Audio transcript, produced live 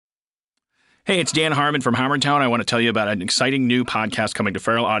Hey, it's Dan Harmon from Harmontown. I want to tell you about an exciting new podcast coming to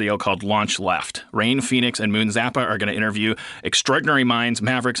Feral Audio called Launch Left. Rain Phoenix and Moon Zappa are going to interview extraordinary minds,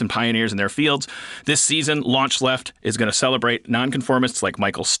 mavericks, and pioneers in their fields. This season, Launch Left is going to celebrate nonconformists like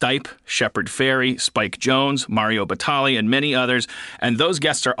Michael Stipe, Shepard Fairey, Spike Jones, Mario Batali, and many others. And those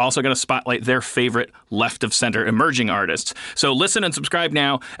guests are also going to spotlight their favorite left-of-center emerging artists. So listen and subscribe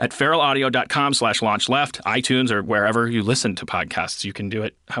now at feralaudio.com/launchleft, iTunes, or wherever you listen to podcasts. You can do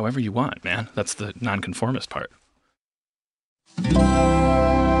it however you want, man. That's the nonconformist part.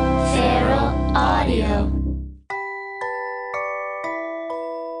 Feral Audio.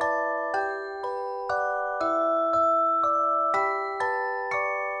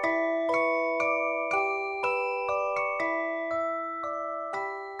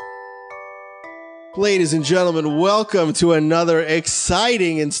 Ladies and gentlemen, welcome to another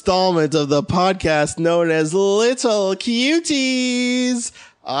exciting installment of the podcast known as Little Cuties.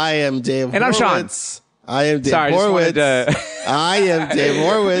 I am Dave and Horowitz. I am Dave Sorry, Horowitz. I am Dave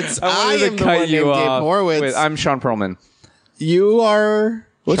Horowitz. I am the one named Dave Horowitz. I'm Sean Perlman. You are...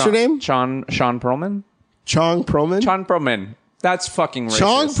 What's your name? Sean Perlman? Chong Perlman? Sean Perlman. That's fucking racist.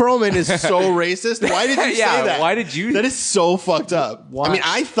 Chong Perlman is so racist. Why did you say that? Why did you? That is so fucked up. Why? I mean,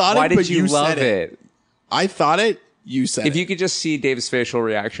 I thought Why it, but did you love said it. I thought it. You said If it. you could just see Dave's facial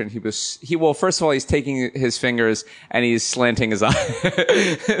reaction, well, first of all, he's taking his fingers and he's slanting his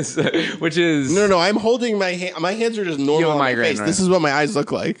eyes, which is... No, I'm holding my hand. My hands are just normal You have a on my migraine, face. right? This is what my eyes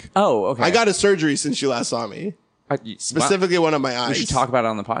look like. Oh, okay. I got a surgery since you last saw me. Specifically one of my eyes. We should talk about it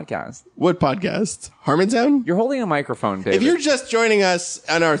on the podcast. What podcast? Harmontown? You're holding a microphone, David. If you're just joining us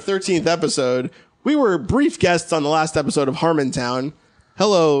on our 13th episode, we were brief guests on the last episode of Harmontown.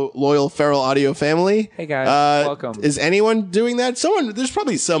 Hello, loyal Feral Audio family. Hey, guys. Welcome. Is anyone doing that? There's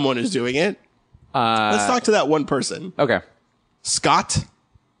probably someone who's doing it. Let's talk to that one person. Okay. Scott?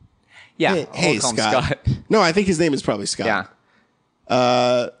 Yeah. Hey, I'll call him Scott. No, I think his name is probably Scott.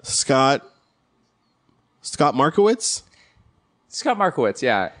 Yeah. Scott Markowitz? Scott Markowitz,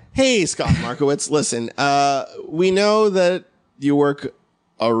 yeah. Hey, Scott Markowitz. Listen, we know that you work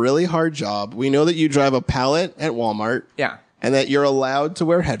a really hard job. We know that you drive a pallet at Walmart. Yeah. And that you're allowed to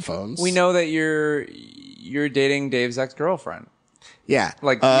wear headphones. We know that you're dating Dave's ex-girlfriend. Yeah.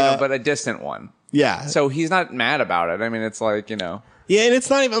 But a distant one. Yeah. So he's not mad about it. I mean, it's like, Yeah, and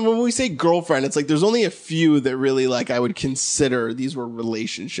it's not even, when we say girlfriend, it's like there's only a few that really, like, I would consider these were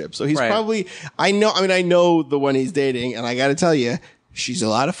relationships. So he's Right. probably, I know the one he's dating, and I gotta tell you, she's a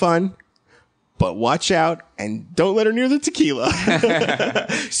lot of fun. But watch out and don't let her near the tequila.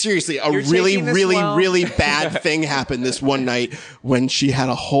 Seriously, a You're really, taking this really, well. really bad thing happened this one night when she had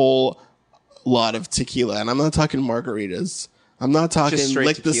a whole lot of tequila. And I'm not talking margaritas. I'm not talking Just straight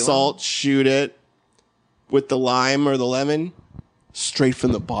lick the tequila? salt, shoot it with the lime or the lemon. Straight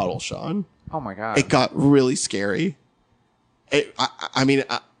from the bottle, Sean. oh my God. It got really scary. I mean,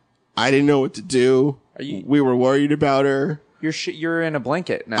 I didn't know what to do. We were worried about her. You're in a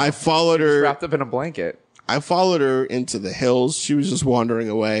blanket now. I followed her. wrapped up in a blanket. I followed her into the hills. She was just wandering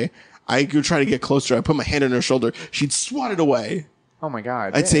away. I could try to get closer. I put my hand on her shoulder. She'd swat it away. Oh my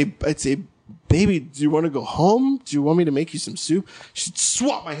God. I'd say, baby, do you want to go home? Do you want me to make you some soup? She'd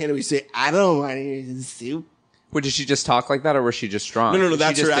swat my hand away. Say, I don't want any soup. Well, did she just talk like that or was she just drunk? No. She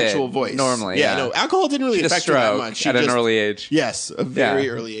That's her just actual did, voice. Normally. Yeah, no. Alcohol didn't really She had a affect her that stroke much. at an early age. Yes, a very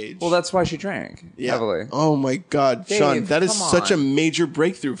Yeah. early age. Well, that's why she drank heavily. Oh my God, Dave, Sean, that is come such a on. major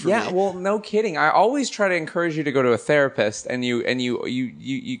breakthrough for Yeah, me. well, no kidding. I always try to encourage you to go to a therapist, and you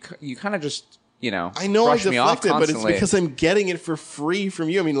kind of just I know I brush me off deflected, but it's constantly. because I'm getting it for free from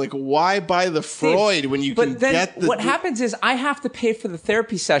you. I mean, like, why buy the Freud when you can But then get the... what happens is I have to pay for the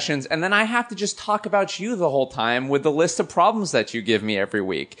therapy sessions, and then I have to just talk about you the whole time with the list of problems that you give me every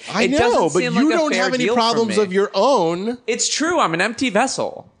week. I It know, doesn't but seem you like a don't fair have any deal for problems me. of your own. It's true. I'm an empty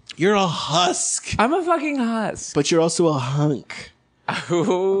vessel. You're a husk, I'm a fucking husk. but you're also a hunk.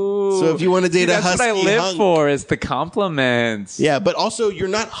 Ooh. So if you want to date a that's husky what I live hunk... for is the compliments. Yeah, but also you're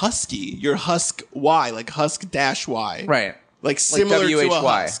not husky. You're husk Y, like husk-Y. Right. Like similar to a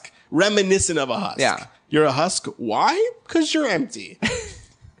WHY. husk. Reminiscent of a husk. Yeah. You're a husk. Why? Because you're empty.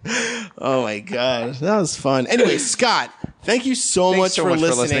 Oh my God. That was fun. Anyway, Scott, thank you so much so for much for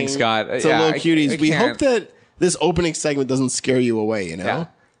listening, listening, Scott. to Yeah, Low Cuties. I We can't- hope that this opening segment doesn't scare you away, you know? Yeah.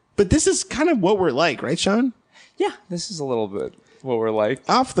 But this is kind of what we're like, right, Sean? Yeah, this is a little bit what we're like.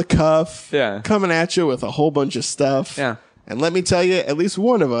 Off the cuff. Yeah. Coming at you with a whole bunch of stuff. Yeah. And let me tell you, at least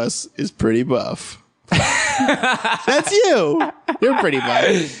one of us is pretty buff. That's you. You're pretty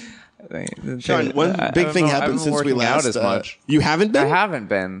buff. Sean, one big thing happened since we last. out as much. You haven't been? I haven't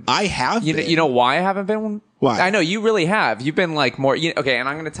been. I have been. You know why I haven't been? Why? I know you really have. You've been like more. Okay, and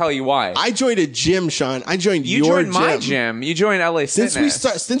I'm going to tell you why. I joined a gym, Sean. I joined You your joined my gym. You joined LA Fitness.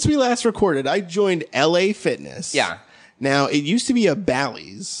 Since we last recorded, I joined LA Fitness. Yeah. Now, it used to be a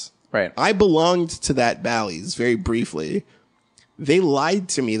Bally's. Right. I belonged to that Bally's very briefly. They lied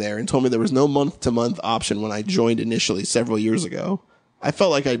to me there and told me there was no month-to-month option when I joined initially several years ago. I felt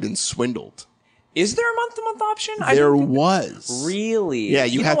like I'd been swindled. Is there a month-to-month option? There was. Really? Yeah,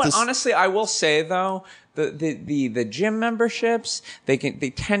 you have know what? to. Honestly, I will say though, the gym memberships, they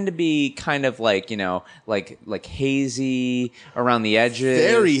tend to be kind of like, like hazy around the edges.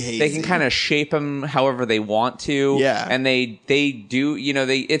 Very hazy. They can kind of shape them however they want to. Yeah. And they do,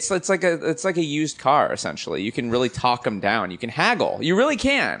 it's like a used car essentially. You can really talk them down. You can haggle. You really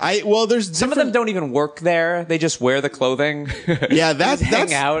can. There's Some of them don't even work there. They just wear the clothing. Yeah, Just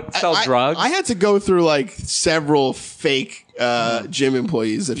hang out, sell drugs. I had to go through like several fake gym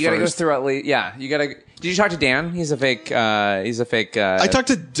employees at You gotta first. go through at least, yeah. You gotta. Did you talk to Dan? He's a fake. I talked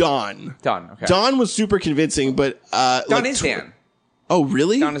to Don. Don. Okay. Don was super convincing, but Don is Dan. Oh,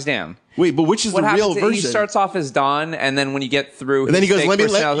 really? Don is Dan. Wait, but which is What the happens real is he version? starts off as Don, and then when you get through, And then he his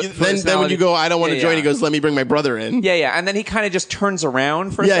goes, fake then when you go, I don't want to Yeah, join, yeah. he goes, let me bring my brother in. Yeah, and then he kind of just turns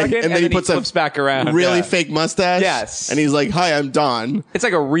around for a Yeah, second, and then he puts flips back around. really Yeah. fake mustache. Yes. And he's like, hi, I'm Don. It's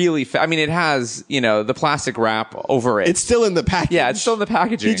like a really. I mean, it has the plastic wrap over it. It's still in the package. yeah, it's still in the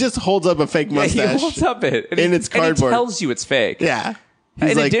packaging. He just holds up a fake yeah, mustache. he holds up it in its cardboard. And he tells you it's fake. Yeah.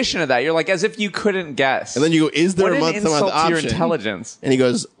 He's In like, addition to that, you're like as if you couldn't guess. and then you go, is there what a an month-to-month insult to option? your intelligence. And he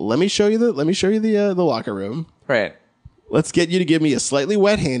goes, let me show you the locker room. Right. Let's get you to give me a slightly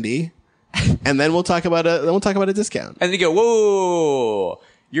wet handy, and then we'll talk about a discount. And then you go, whoa,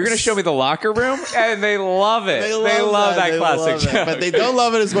 you're going to show me the locker room? And they love it. They love that classic joke. But they don't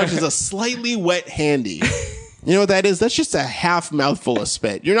love it as much as a slightly wet handy. You know what that is? That's just a half mouthful of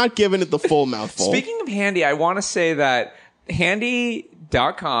spit. You're not giving it the full mouthful. Speaking of Handy, I want to say that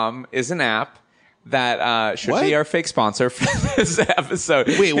Handy.com is an app that should What? be our fake sponsor for this episode.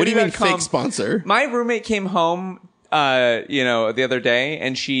 Wait, what do you mean Handy.com. fake sponsor? My roommate came home the other day,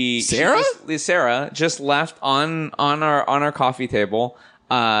 and Sarah just left on our coffee table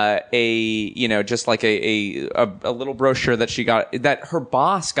just like a little brochure that she got, that her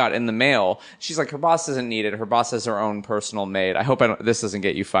boss got in the mail. She's like, her boss doesn't need it. Her boss has her own personal maid. I hope this doesn't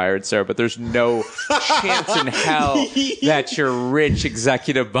get you fired, sir, but there's no chance in hell that your rich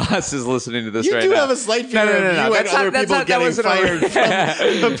executive boss is listening to this You right do now. have a slight fear No. of you and That's not- other that's people not- that getting wasn't fired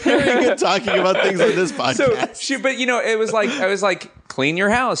from appearing and talking about things on this podcast. So it was like, I was like, clean your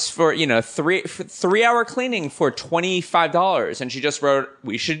house for 3-hour cleaning for $25, and she just wrote,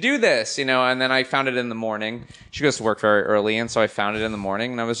 we should do this, and then I found it in the morning. She goes to work very early, and so I found it in the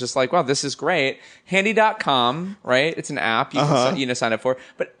morning, and I was just like, wow, this is great. Handy.com, right? It's an app you can sign up for.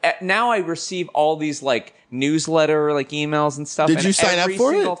 But now I receive all these like newsletter emails and stuff. Did you sign up for it?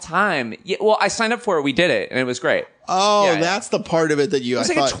 Every single time. Yeah, well, I signed up for it. We did it, and it was great. Oh, Yeah, yeah. that's the part of it that you. It's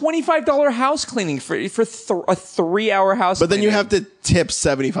like a $25 house cleaning for a 3-hour house. But then you cleaning. have to tip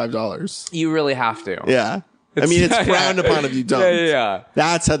 $75. You really have to. Yeah. I mean, it's frowned upon if you don't. Yeah.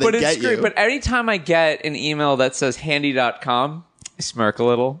 That's how they But get it's great. you. But anytime I get an email that says handy.com, I smirk a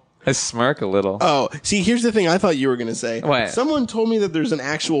little. Oh, see, here's the thing I thought you were going to say. What? Someone told me that there's an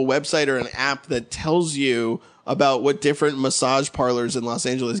actual website or an app that tells you about what different massage parlors in Los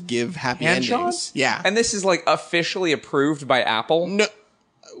Angeles give happy Hand endings. jobs? Yeah. And this is like officially approved by Apple? No,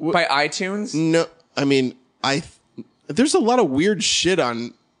 By iTunes? no, I mean, there's a lot of weird shit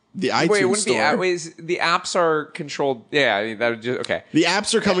on the iTunes Wait, it wouldn't store. be the apps are controlled. Yeah, I mean, that would just, okay. The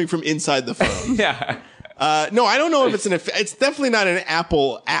apps are coming from inside the phone. Yeah. No, I don't know if it's definitely not an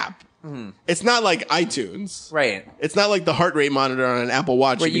Apple app. It's not like iTunes. Right. It's not like the heart rate monitor on an Apple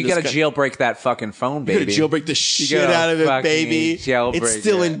Watch. Where you can gotta just jailbreak that fucking phone, You baby. gotta jailbreak the shit gotta out of it, fucking baby. jailbreak It's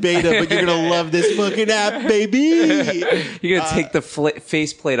still it. in beta, but you're gonna love this fucking app, baby. You gotta take the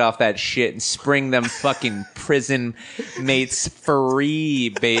faceplate off that shit and spring them fucking prison mates free,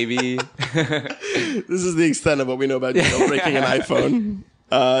 baby. This is the extent of what we know about jailbreaking an iPhone.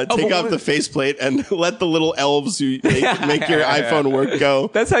 Take but off the faceplate and let the little elves who make your iPhone work go.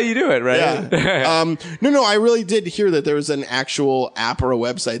 That's how you do it, right? Yeah. No, I really did hear that there was an actual app or a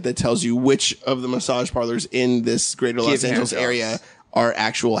website that tells you which of the massage parlors in this greater Los Give hand Angeles jobs. area are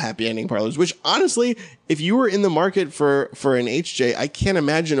actual happy ending parlors, which honestly, if you were in the market for an HJ, I can't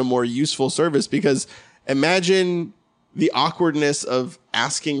imagine a more useful service, because imagine the awkwardness of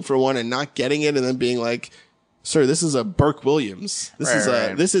asking for one and not getting it and then being like, sir, this is a Burke Williams.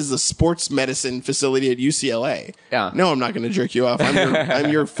 This is a sports medicine facility at UCLA. Yeah. No, I'm not going to jerk you off. I'm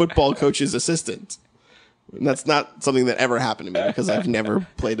your football coach's assistant. And that's not something that ever happened to me because I've never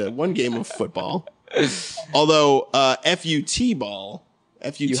played one game of football. Although FUT-ball,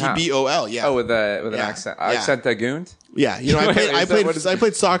 FUTBOL, yeah. Oh, with an accent. Accent Agund? Yeah, you know, I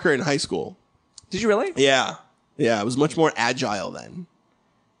played soccer in high school. Did you really? Yeah. Yeah, I was much more agile then.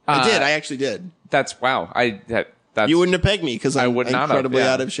 I actually did. That's wow. That's, you wouldn't have pegged me because I'm would not incredibly have,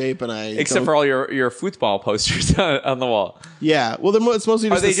 yeah. out of shape, and except for all your football posters on the wall. Yeah, well, it's mostly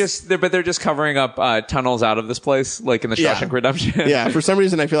just They're just covering up tunnels out of this place, like in the Shawshank Redemption. Yeah, for some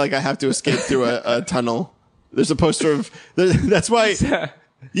reason I feel like I have to escape through a tunnel. There's a poster of that's why.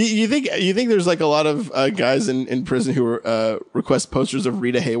 You think there's like a lot of guys in prison who request posters of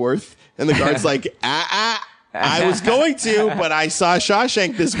Rita Hayworth, and the guard's like, I was going to, but I saw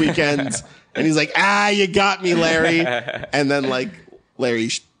Shawshank this weekend, and he's like, you got me, Larry, and then like Larry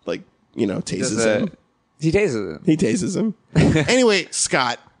tases him. He tases him. Anyway,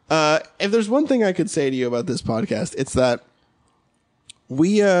 Scott, if there's one thing I could say to you about this podcast, it's that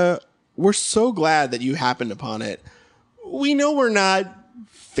we're so glad that you happened upon it. We know we're not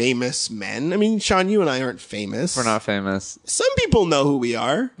famous men. I mean, Sean, you and I aren't famous. We're not famous. Some people know who we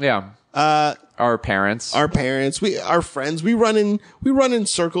are. Yeah. Our parents, our friends. We run in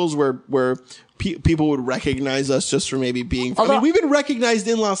circles where people would recognize us just for maybe being. I mean, we've been recognized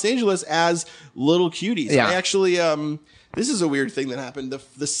in Los Angeles as little cuties. Yeah. I actually, this is a weird thing that happened.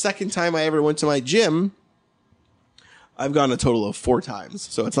 The second time I ever went to my gym, I've gone a total of 4 times,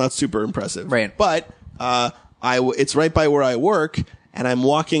 so it's not super impressive. Right. But it's right by where I work, and I'm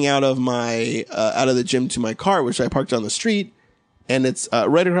walking out of the gym to my car, which I parked on the street, and it's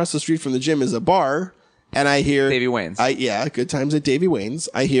right across the street from the gym is a bar, and I hear Davy Wayne's. Good times at Davy Wayne's.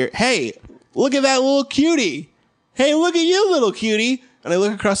 I hear, hey, look at that little cutie. Hey, look at you, little cutie. And I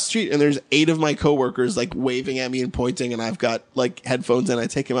look across the street, and there's 8 of my coworkers like waving at me and pointing, and I've got like headphones, and I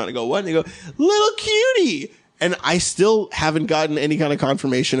take them out and I go, what? And they go, little cutie. And I still haven't gotten any kind of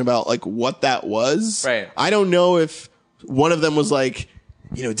confirmation about like what that was. Right. I don't know if one of them was like,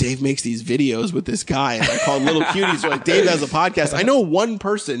 Dave makes these videos with this guy, and I call them little cuties. Or like, Dave has a podcast. I know one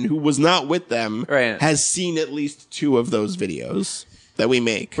person who was not with them has seen at least 2 of those videos that we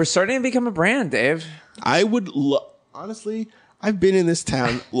make. We're starting to become a brand, Dave. I would honestly, I've been in this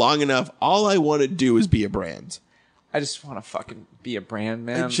town long enough. All I want to do is be a brand. I just want to fucking be a brand,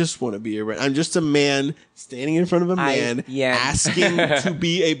 man. I just want to be a brand. I'm just a man standing in front of a man asking to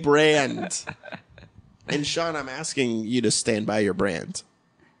be a brand. And Sean, I'm asking you to stand by your brand.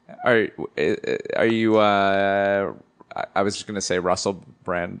 Are you? I was just gonna say Russell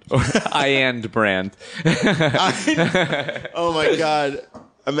Brand or and Brand. Oh my God!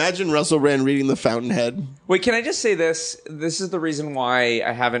 Imagine Russell Brand reading The Fountainhead. Wait, can I just say this? This is the reason why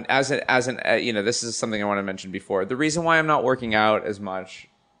I haven't, this is something I want to mention before. The reason why I'm not working out as much,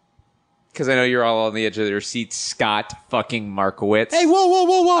 because I know you're all on the edge of your seat, Scott fucking Markowitz. Hey, whoa!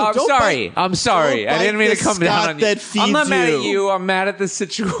 I'm sorry. I didn't mean to come down on you. I'm not mad at you. I'm mad at the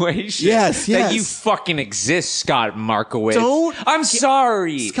situation. Yes. That you fucking exist, Scott Markowitz. I'm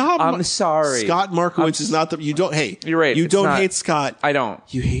sorry. I'm sorry. Scott Markowitz is not the. You don't. Hey, you're right. You don't hate Scott. I don't.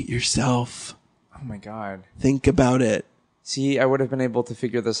 You hate yourself. Oh my God. Think about it. See, I would have been able to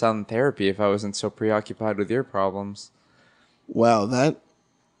figure this out in therapy if I wasn't so preoccupied with your problems. Wow, that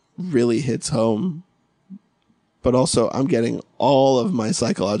really hits home. But also, I'm getting all of my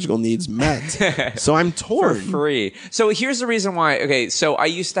psychological needs met. So I'm torn. For free. So here's the reason why. Okay, so I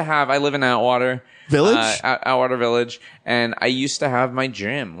live in Atwater Village? Atwater Village, and I used to have my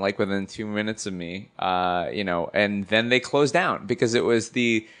gym like within 2 minutes of me, and then they closed down because it was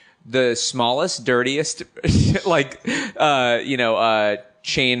the smallest, dirtiest,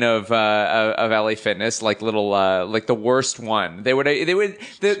 chain of LA Fitness, like the worst one.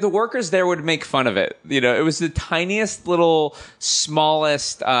 The workers there would make fun of it. It was the tiniest little,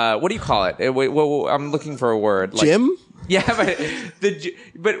 smallest, what do you call it? I'm looking for a word. Gym? Yeah,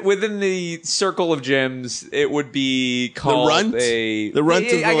 but within the circle of gyms, it would be called the runt of the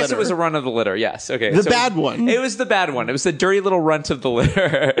litter. I guess it was a run of the litter. Yes. Okay. The bad one. It was the bad one. It was the dirty little runt of the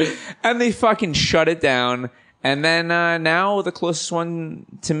litter, and they fucking shut it down. And then now the closest one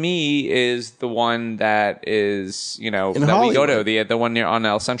to me is the one that is, that Hollywood. We go to, the one near on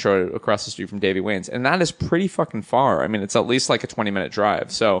El Centro across the street from Davy Wayne's. And that is pretty fucking far. I mean, it's at least like a 20-minute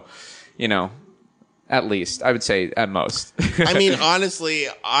drive. So, at least, I would say at most. I mean, honestly,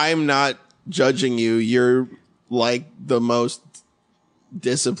 I'm not judging you. You're like the most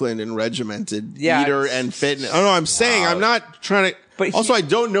disciplined and regimented eater and fitness. Oh, no, I'm saying I'm not trying to. But also, I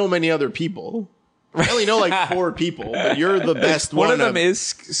don't know many other people. I only know like 4 people, but you're the best one. One of them is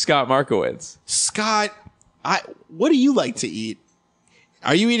Scott Markowitz. Scott, what do you like to eat?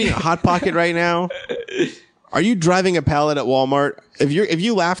 Are you eating a Hot Pocket right now? Are you driving a pallet at Walmart? If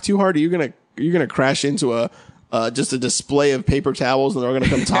you laugh too hard, are you gonna crash into a just a display of paper towels, and they're going to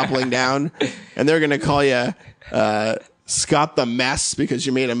come toppling down, and they're going to call you Scott the Mess because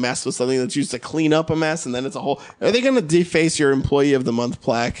you made a mess with something that's used to clean up a mess, and then it's a whole. Are they going to deface your Employee of the Month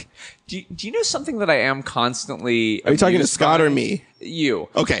plaque? Do you know something that I am constantly? Are you talking to Scott or me? You.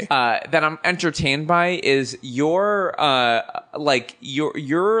 Okay. That I'm entertained by is your like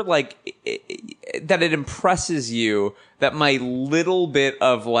that it impresses you that my little bit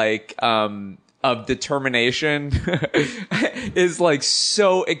of like of determination is like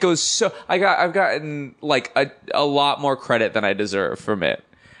so it goes so I've gotten like a lot more credit than I deserve from it.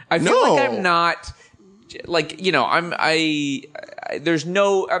 I feel like I'm not like, you know, I'm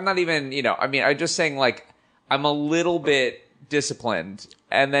not even, you know, I mean, I'm just saying like I'm a little bit disciplined,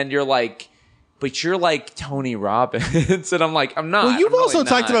 and then you're like, but you're like Tony Robbins, and I'm like, I'm not. Well, you've really also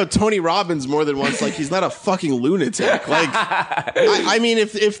talked about Tony Robbins more than once. Like he's not a fucking lunatic. Like, I mean,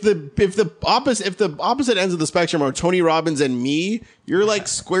 if the opposite ends of the spectrum are Tony Robbins and me, you're like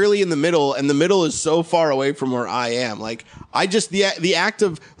squarely in the middle, and the middle is so far away from where I am. Like, I just the act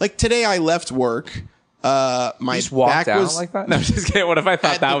of like today I left work. My just walked back out was like that. No, I'm just kidding. What if I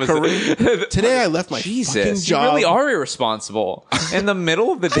thought that was today? I left my Jesus, fucking job. you really are irresponsible in the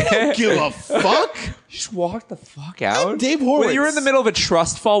middle of the day. I don't give a fuck. You just walked the fuck out. I'm Dave Horowitz. Well, you were in the middle of a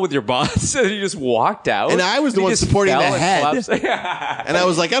trust fall with your boss, and you just walked out. And I was the one supporting the head. And I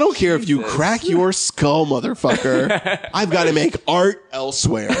was like, I don't care if you crack your skull, motherfucker. I've got to make art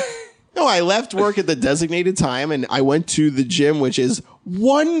elsewhere. No, I left work at the designated time, and I went to the gym, which is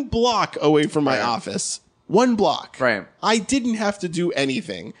 1 block away from my office. 1 block. Right. I didn't have to do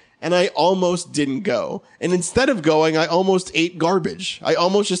anything, and I almost didn't go. And instead of going, I almost ate garbage. I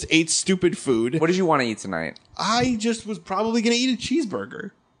almost just ate stupid food. What did you want to eat tonight? I just was probably going to eat a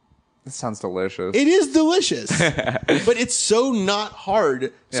cheeseburger. That sounds delicious. It is delicious, but it's so not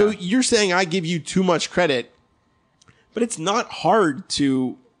hard. So you're saying I give you too much credit, but it's not hard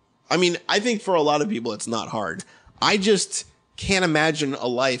to... I mean, I think for a lot of people, it's not hard. I just can't imagine a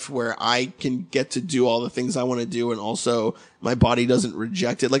life where I can get to do all the things I want to do, and also my body doesn't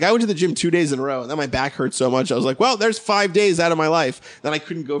reject it. Like, I went to the gym 2 days in a row, and then my back hurt so much. I was like, well, there's 5 days out of my life that I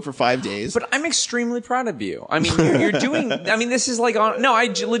couldn't go for 5 days. But I'm extremely proud of you. I mean, you're doing. I mean, this is like on. No, I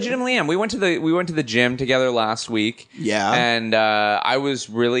legitimately am. We went to the gym together last week. Yeah, and I was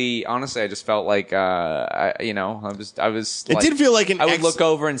really honestly. I just felt like I was. It did feel like I would look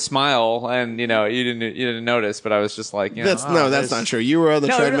over and smile, and you didn't notice, but I was just like, that's not true. You were on the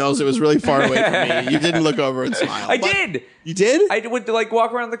treadmills. It was really far away from me. You didn't look over and smile. I did. You did? I would like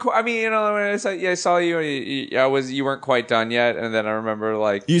walk around the corner. I mean, you know, when I saw you, you weren't quite done yet, and then I remember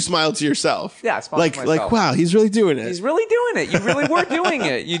like you smiled to yourself. Yeah, I smiled to myself. Like wow, he's really doing it. He's really doing it. You really were doing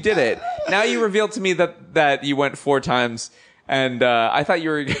it. You did it. Now you revealed to me that you went 4 times. And I thought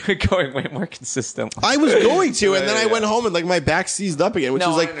you were going way more consistently. I was going to, and then I went home and like my back seized up again, which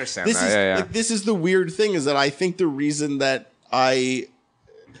was like I understand this that. is like, this is the weird thing is that I think the reason that I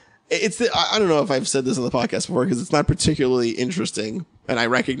don't know if I've said this on the podcast before because it's not particularly interesting, and I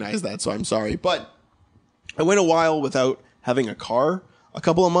recognize that, so I'm sorry. But I went a while without having a car, a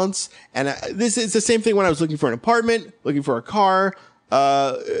couple of months, and this is the same thing when I was looking for an apartment, looking for a car,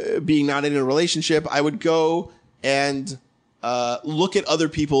 being not in a relationship. I would go and look at other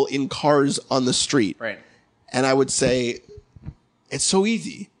people in cars on the street. Right. And I would say, it's so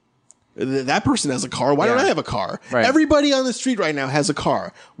easy. That person has a car. Why don't I have a car? Right. Everybody on the street right now has a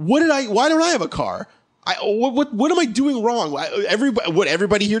car. Why don't I have a car? What am I doing wrong?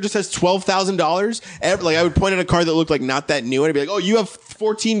 Everybody here just has $12,000? Like I would point at a car that looked like not that new and I'd be like, oh, you have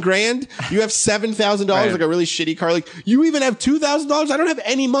 14 grand? You have $7,000, like a really shitty car. Like you even have $2,000? I don't have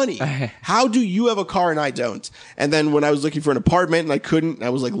any money. How do you have a car and I don't? And then when I was looking for an apartment and I couldn't, I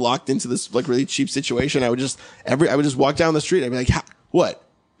was like locked into this like really cheap situation. I would just walk down the street. I'd be like, what?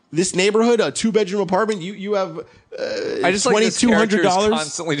 This neighborhood, a 2-bedroom apartment, you have I just like this $2,200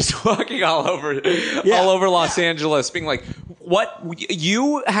 constantly just walking all over Los Angeles, being like, "What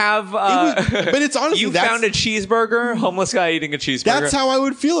you have?" But it's honestly you found a cheeseburger, homeless guy eating a cheeseburger. That's how I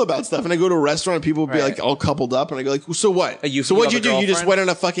would feel about stuff. And I go to a restaurant, and people would be like all coupled up, and I go like, "So what? So what'd you do? You just went on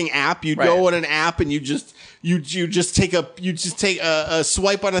a fucking app. You go on an app, and you just take a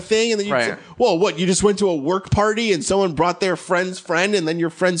swipe on a thing, and then well, what? You just went to a work party, and someone brought their friend's friend, and then your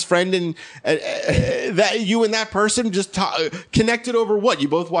friend's friend, and that you and that person just connected over what? You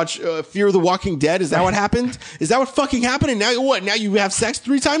both watch Fear of the Walking Dead? Is that what happened? Is that what fucking happened? And now what? Now you have sex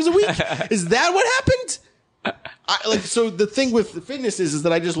 3 times a week? Is that what happened? So the thing with the fitness is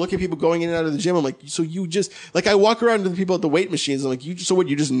that I just look at people going in and out of the gym. I'm like, so you just like I walk around to the people at the weight machines. I'm like, you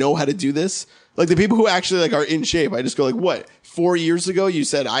just know how to do this? Like the people who actually like are in shape. I just go like, what? 4 years ago, you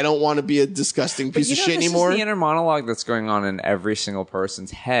said I don't want to be a disgusting piece of shit anymore. This is the inner monologue that's going on in every single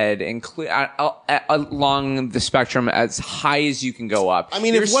person's head, along the spectrum as high as you can go up. I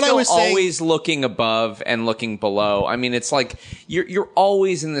mean, you're if what I was saying, always looking above and looking below. I mean, it's like you're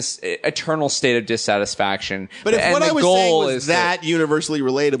always in this eternal state of dissatisfaction. But if what I was saying was that universally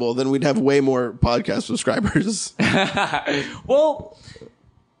relatable, then we'd have way more podcast subscribers. Well,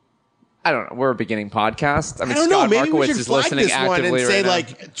 I don't know. We're a beginning podcast. I mean, I don't know. Scott Maybe we Markowitz should is flag listening this one actively and say right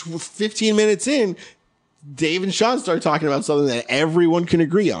now. like 15 minutes in, Dave and Sean start talking about something that everyone can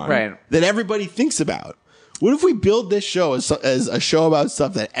agree on, Right. that everybody thinks about. What if we build this show as a show about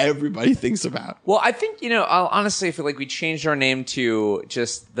stuff that everybody thinks about? Well, I think, I'll honestly feel like we changed our name to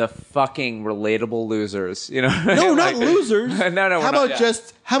just the fucking relatable losers, No, Like- not losers. No, we're How not, about yeah.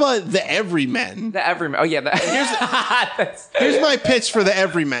 how about the everymen? The everyman. Oh, yeah. Here's my pitch for the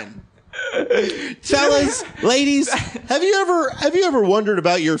everymen. Fellas, ladies, have you ever wondered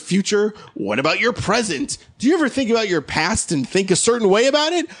about your future? What about your present? Do you ever think about your past and think a certain way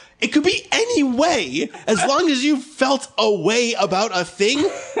about it? It could be any way, as long as you felt a way about a thing.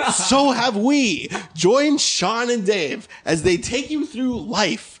 So have we. Join Sean and Dave as they take you through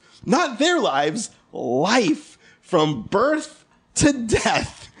life, not their lives, life from birth to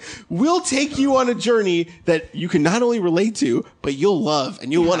death. We'll take you on a journey that you can not only relate to, but you'll love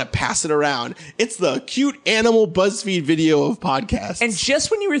and you'll want to pass it around. It's the cute animal BuzzFeed video of podcasts. And just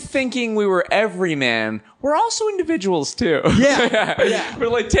when you were thinking we were everyman, we're also individuals too. Yeah. We're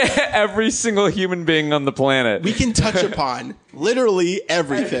like every single human being on the planet. We can touch upon literally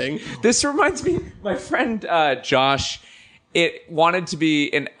everything. This reminds me, my friend Josh, wanted to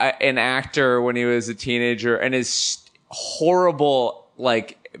be an actor when he was a teenager, and his horrible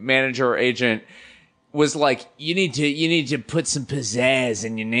manager or agent was like, you need to put some pizzazz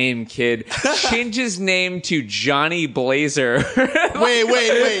in your name, kid. Change his name to Johnny Blazer.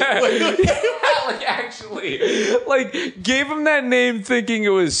 Wait. Actually, gave him that name thinking it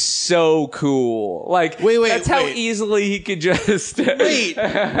was so cool. Wait. That's how easily he could just Wait.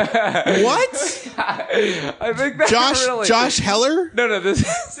 What? I think that's Josh Heller? No,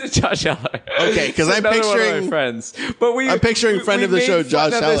 this is Josh Heller. Okay, because I'm Another one of picturing my friends. But I'm picturing friend of the made show, fun-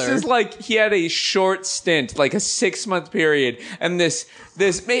 Josh no, Heller. This is like he had a short stint, like a 6-month period, and this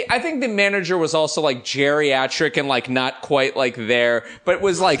I think the manager was also like geriatric and like not quite like there, but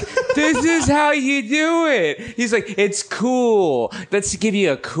was like, this is how you do it. He's like, it's cool. Let's give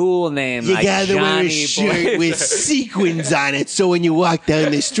you a cool name. You like gotta wear a Johnny shirt Blazer. with sequins on it so when you walk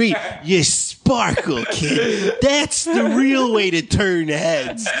down the street, you sparkle, kid. That's the real way to turn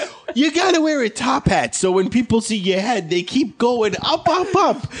heads. You gotta wear a top hat so when people see your head, they keep going up, up,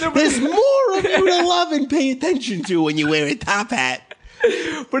 up. There's more of you to love and pay attention to when you wear a top hat.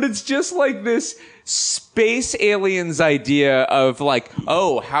 But it's just like this space aliens idea of like,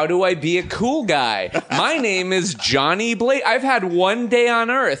 oh, how do I be a cool guy? My name is Johnny Blazer. I've had one day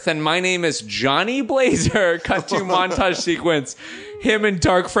on Earth, and my name is Johnny Blazer. Cut to montage sequence. Him in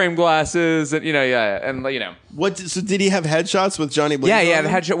dark frame glasses, and What? So did he have headshots with Johnny Blaze? Yeah, on the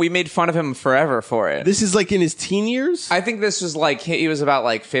them? headshot. We made fun of him forever for it. This is like in his teen years? I think this was like, he was about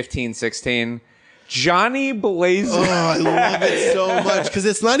like 15, 16. Johnny Blazer. Oh, I love it so much because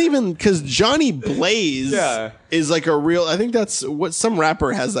it's not even because Johnny Blaze is like a real. I think that's what some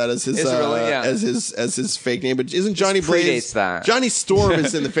rapper has that as his Is it really? Yeah. as his fake name. But isn't Johnny Blaze predates that. Johnny Storm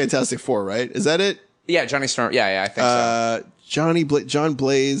is in the Fantastic Four, right? Is that it? Yeah, Johnny Storm. Yeah, I think so. John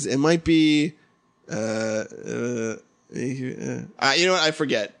Blaze. It might be. You know what? I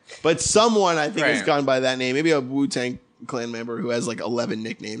forget. But someone I think has Right. gone by that name. Maybe a Wu-Tang Clan member who has like 11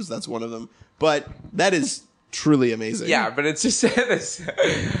 nicknames. That's one of them. But that is truly amazing. Yeah, but it's just this.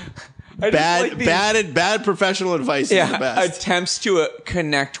 Bad professional advice is the best. Attempts to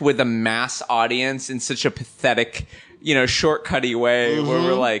connect with a mass audience in such a pathetic, shortcutty way where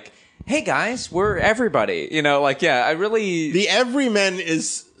we're like, hey guys, we're everybody. The Everyman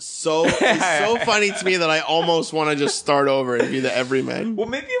is so funny to me that I almost want to just start over and be the Everyman. Well,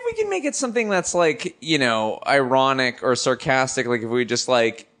 maybe if we can make it something that's like, ironic or sarcastic, like if we just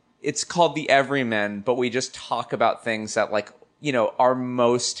like, it's called the Everyman, but we just talk about things that like, our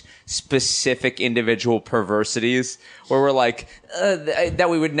most specific individual perversities where we're like, that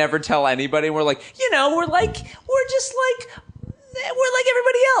we would never tell anybody. We're like, we're just like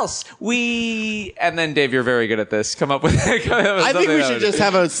everybody else. And then Dave, you're very good at this. Come up with something. I think we should just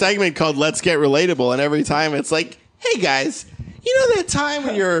have a segment called Let's Get Relatable. And every time it's like, hey guys, You know that time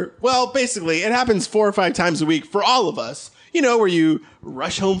when basically it happens 4 or 5 times a week for all of us, where you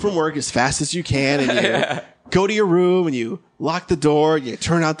rush home from work as fast as you can and you go to your room and you lock the door, you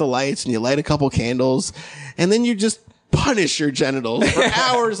turn out the lights and you light a couple candles and then you just punish your genitals for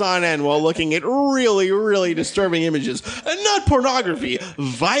hours on end while looking at really, really disturbing images. And not pornography,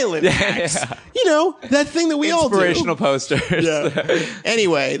 violent acts. That thing that we all do. Inspirational posters. Yeah.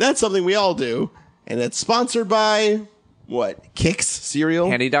 Anyway, that's something we all do. And it's sponsored by, what? Kix cereal?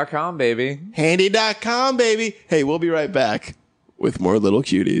 Handy.com, baby. Handy.com, baby. Hey, we'll be right back with more Little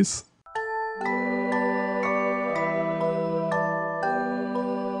Cuties.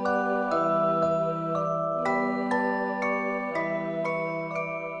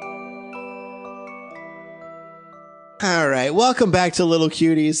 All right, welcome back to Little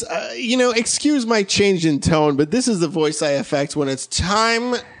Cuties. Excuse my change in tone, but this is the voice I affect when it's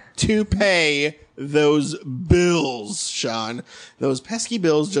time to pay those bills, Sean. Those pesky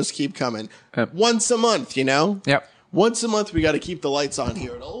bills just keep coming. Once a month, Yep. Once a month, we got to keep the lights on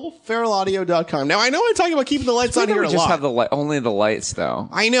here at oldferalaudio.com. Now, I know I talk about keeping the lights on here a We just lot. have only the lights, though.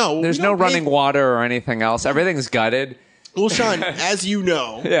 I know. There's no running water or anything else. Everything's gutted. Well, Sean, as you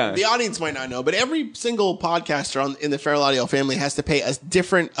know, Yeah. the audience might not know, but every single podcaster in the Feral Audio family has to pay a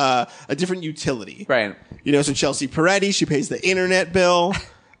different utility. Right. So Chelsea Peretti, she pays the internet bill.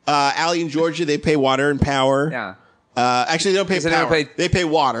 Allie and Georgia, they pay water and power. Yeah. Actually, they don't pay Does anyone power. pay They pay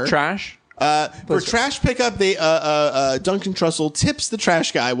water. Trash? For trash pickup, they Duncan Trussell tips the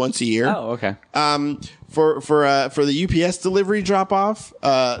trash guy once a year. Oh, okay. For the UPS delivery drop off,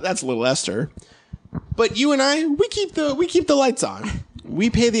 that's Little Esther. But you and I, we keep the lights on. We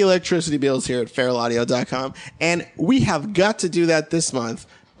pay the electricity bills here at feralaudio.com, and we have got to do that this month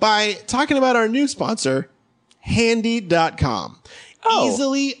by talking about our new sponsor, Handy.com. Oh.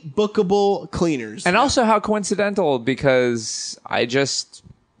 Easily bookable cleaners. And also how coincidental, because I just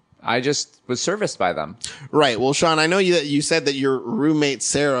was serviced by them. Right. Well, Sean, I know you said that your roommate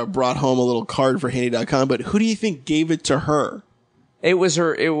Sarah brought home a little card for Handy.com, but who do you think gave it to her? It was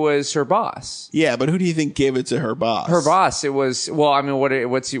her boss. Yeah, but who do you think gave it to her boss? Her boss. It was, well, I mean,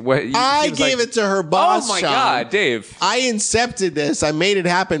 I gave it to her boss, Oh my Sean. God, Dave. I incepted this. I made it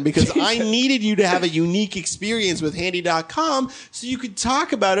happen because I needed you to have a unique experience with Handy.com so you could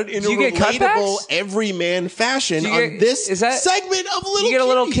talk about it in a you get relatable, cutbacks? everyman fashion Do you on get- this is that- segment of Little You get a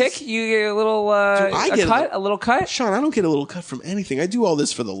little Cuties. kick? You get a little, a little cut? Sean, I don't get a little cut from anything. I do all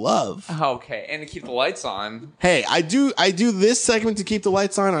this for the love. Okay, and to keep the lights on. Hey, I do this segment to keep the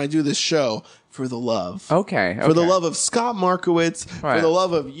lights on, and I do this show for the love. Okay. For the love of Scott Markowitz, for Right. the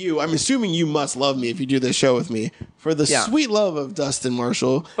love of you. I'm assuming you must love me if you do this show with me. For the Yeah. sweet love of Dustin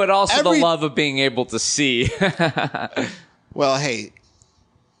Marshall. But also the love of being able to see. Well, hey,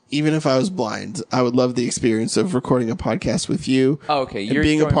 even if I was blind, I would love the experience of recording a podcast with you. Okay, and you're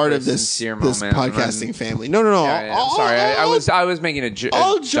being a going part for of a this sincere podcasting moment, and family. No. I'm sorry. I was making a joke.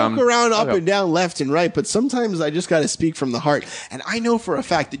 I'll joke around up and down, left and right, but sometimes I just got to speak from the heart. And I know for a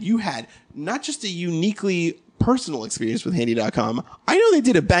fact that you had not just a uniquely personal experience with Handy.com. I know they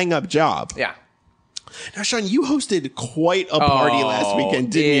did a bang up job. Yeah. Now, Sean, you hosted quite a party last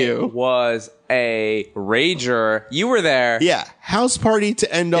weekend, didn't you? It was a rager. You were there. Yeah, house party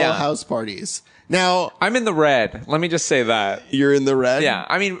to end all Yeah. house parties. Now, I'm in the red. Let me just say that. you're in the red. Yeah.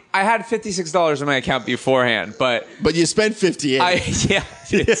 I mean, I had $56 in my account beforehand, but But you spent 58.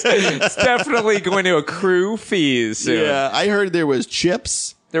 it's definitely going to accrue fees soon. Yeah, I heard there was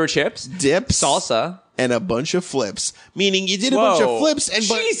chips, There were chips, dips, salsa. and a bunch of flips. Meaning you did a bunch of flips and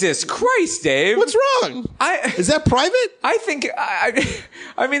Jesus Christ, Dave. what's wrong? I Is that private? I think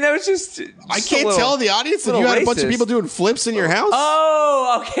I mean that was just I a can't little- tell the audience that you little had a bunch of racist. people doing flips in your house.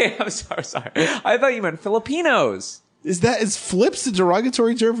 Oh, okay. I'm sorry. I thought you meant Filipinos. Is flips a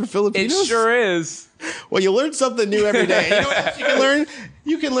derogatory term for It Filipinos? sure is. Well, you learn something new every day. You know what else you can learn?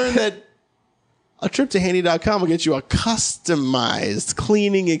 You can learn that a trip to Handy.com will get you a customized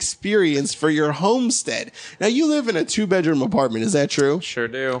cleaning experience for your homestead. Now, you live in a 2-bedroom apartment. Is that true? Sure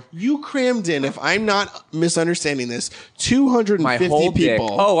do. You crammed in, if I'm not misunderstanding this, 250 My whole dick.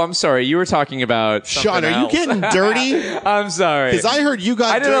 people. Oh, I'm sorry. You were talking about Sean, something are you else. getting dirty? I'm sorry. Because I heard you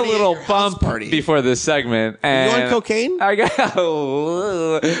got I did a dirty at little your house bump party. before this segment. And you on cocaine? I got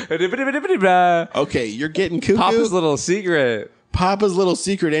Okay, you're getting cuckoo. Papa's little secret. Papa's little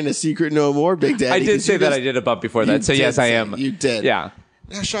secret ain't a secret no more, Big Daddy. I did 'cause say you that just- I did a bump before that. you So yes, did I say am. it. You did. Yeah.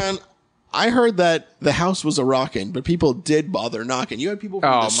 Now, Sean, I heard that the house was a rockin', but people did bother knocking. You had people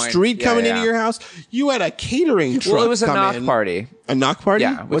from Oh, the my- street yeah, coming yeah. into your house. You had a catering truck. Well, it was a come knock in. party. A knock party?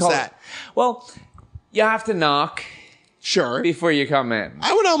 Yeah. we What's call it- that? Well, you have to knock Sure. before you come in.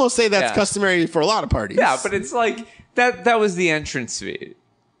 I would almost say that's Yeah. customary for a lot of parties. Yeah, but it's like That was the entrance fee.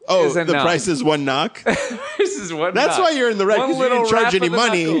 Oh, Is a the knock. price is one knock. This is one. That's knock. why you're in the red, One 'cause you little didn't charge rap any of the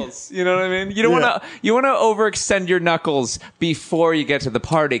money. knuckles. You know what I mean? You don't want to. You want to overextend your knuckles before you get to the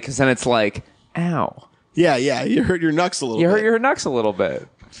party, because then it's like, ow, Yeah, you hurt your knucks a little you bit. hurt your knucks a little bit.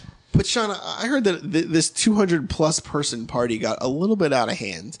 But Sean, I heard that this 200 plus person party got a little bit out of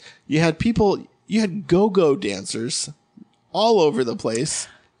hand. You had go-go dancers all over the place,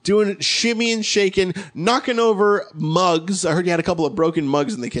 doing shimmy and shaking, knocking over mugs. I heard you had a couple of broken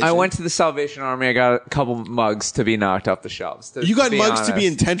mugs in the kitchen. I went to the Salvation Army. I got a couple mugs to be knocked off the shelves. You got mugs to be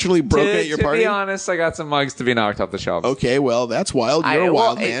intentionally broken at your party? To be honest, I got some mugs to be knocked off the shelves. Okay, well, that's wild. You're a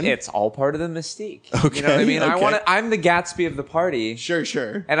wild man. It's all part of the mystique. Okay, You know what I mean? okay. I'm the Gatsby of the party.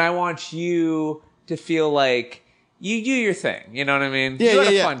 Sure. And I want you to feel like you do your thing. You know what I mean? Yeah, you had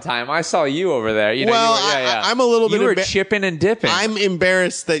yeah, a yeah. fun time. I saw you over there. You know, Well, you were, I'm a little bit You were emba- chipping and dipping. I'm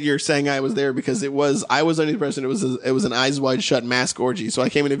embarrassed that you're saying I was there because I was under the impression it was an eyes wide shut mask orgy. So I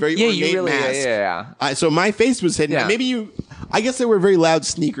came in a very ornate you really, mask. yeah. So my face was hidden. Yeah. I guess they were very loud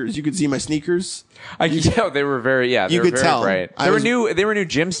sneakers. You could see my sneakers. They were very, they You were could very tell. bright. I was- They were new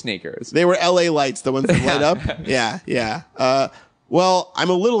gym sneakers. They were LA lights, the ones that light up. Yeah. Well, I'm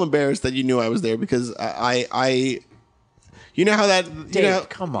a little embarrassed that you knew I was there because I you know how that Dave,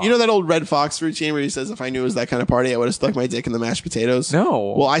 come on. You know that old Red Fox routine where he says, if I knew it was that kind of party, I would have stuck my dick in the mashed potatoes?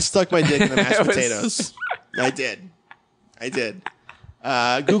 No. Well, I stuck my dick in the mashed It was- potatoes. I did.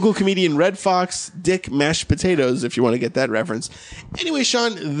 Google comedian Red Fox dick mashed potatoes if you want to get that reference. Anyway,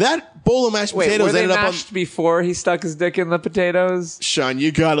 Sean, that bowl of mashed Wait, potatoes were they ended up on... mashed before he stuck his dick in the potatoes? Sean,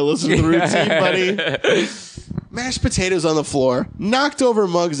 you gotta listen to the routine, buddy. Mashed potatoes on the floor, knocked over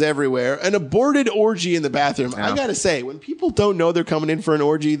mugs everywhere, an aborted orgy in the bathroom. I gotta say, when people don't know they're coming in for an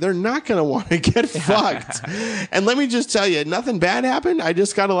orgy, they're not gonna want to get fucked. And let me just tell you, nothing bad happened. I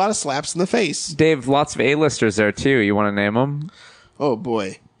just got a lot of slaps in the face. Dave, lots of A-listers there too. You want to name them? Oh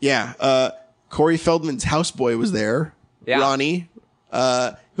boy. Yeah. Corey Feldman's houseboy was there. Yeah. Ronnie.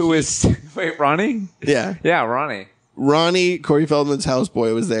 Who is... Wait, Ronnie? Yeah. Yeah, Ronnie. Ronnie, Corey Feldman's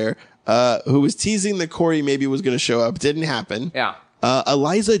houseboy was there. Who was teasing that Corey maybe was going to show up. Didn't happen. Yeah.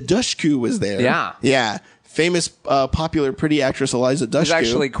 Eliza Dushku was there. Yeah. Yeah. Famous, popular, pretty actress Eliza Dushku. It's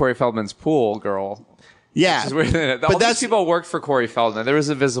actually Corey Feldman's pool girl. yeah. It's weird. All But these that's, people worked for Corey Feldman. There was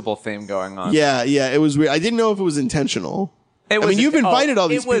a visible theme going on. yeah, it was weird. I didn't know if it was intentional. I mean, you've invited all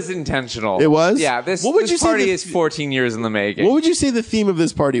these It was intentional. It was? Yeah. What would this you say party the- is 14 years in the making. What would you say the theme of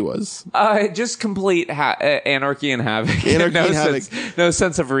this party was? Just complete anarchy and havoc. Anarchy no and havoc. No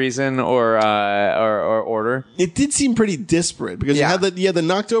sense of reason or order. It did seem pretty disparate because Yeah. you had the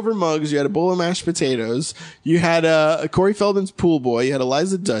knocked over mugs, you had a bowl of mashed potatoes, you had Corey Feldman's pool boy, you had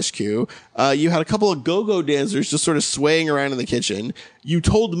Eliza Dushku, you had a couple of go-go dancers just sort of swaying around in the kitchen. You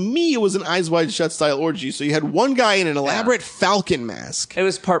told me it was an eyes wide shut style orgy, so you had one guy in an elaborate falcon mask. It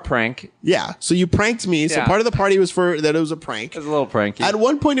was part prank. Yeah, so you pranked me. So Yeah. part of the party was for that it was a prank. It was a little pranky. At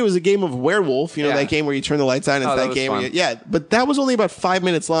one point, it was a game of werewolf. You know Yeah. that game where you turn the lights on. It's Oh, that that was game. Where fun. but that was only about 5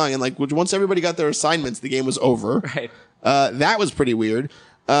 minutes long, and like once everybody got their assignments, the game was over. Right. That was pretty weird.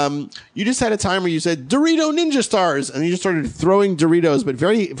 You just had a time where you said Dorito Ninja Stars, and you just started throwing Doritos, but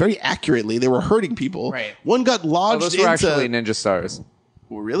very, very accurately. They were hurting people. Right. One got Oh, lodged those were into. actually Ninja Stars.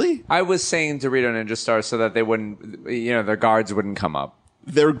 Really? I was saying Dorito Ninja Stars so that they wouldn't, their guards wouldn't come up.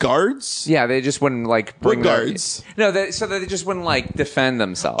 Their guards? Yeah, they just wouldn't bring What guards? so that they just wouldn't defend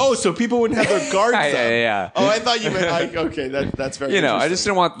themselves. Oh, so people wouldn't have their guards up. Yeah. Oh, I thought you meant. Okay, that's very. I interesting. just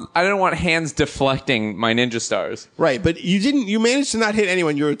didn't want hands deflecting my Ninja Stars. Right, but you didn't. You managed to not hit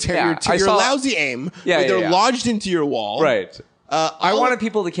anyone. You're I you're saw- lousy aim. Yeah, but yeah, they're yeah. lodged into your wall. Right. I all- wanted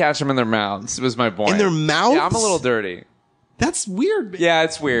people to catch them in their mouths. Was my point. In their mouths? Yeah, I'm a little dirty. That's weird. Yeah,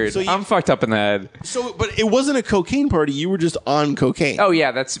 it's weird. So you- I'm fucked up in the head. So, but it wasn't a cocaine party. You were just on cocaine. Oh yeah,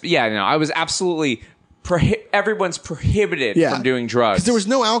 no. I was absolutely everyone's prohibited yeah. from doing drugs. Because there was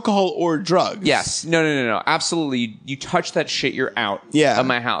no alcohol or drugs. Yes. No. Absolutely. You touch that shit, you're out Yeah. of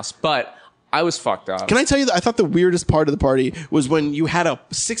my house. But I was fucked up. Can I tell you that I thought the weirdest part of the party was when you had a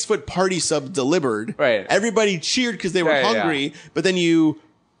 6-foot party sub delivered. Right. Everybody cheered because they were Yeah, yeah. hungry, but then you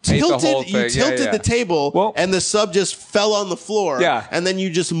Ate the whole tilted thing. Yeah, yeah. the table, Well- and the sub just fell on the floor. Yeah. And then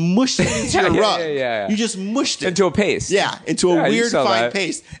you just mushed it into your Yeah, rug. yeah. You just mushed it Into a paste. Yeah, into a Yeah, you weird saw fine that.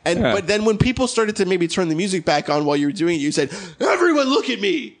 paste. And Yeah. but then when people started to maybe turn the music back on while you were doing it, you said, "Everyone look at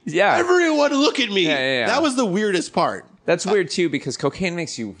me." Yeah. Everyone look at me. Yeah. That was the weirdest part. That's weird too because cocaine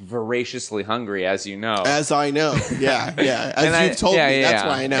makes you voraciously hungry, as you know. As I know. Yeah. As you've told me, that's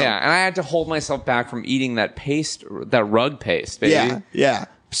why I know. Yeah, and I had to hold myself back from eating that rug paste, baby. Yeah.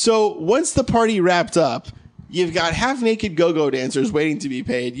 So once the party wrapped up, You've got half-naked go-go dancers waiting to be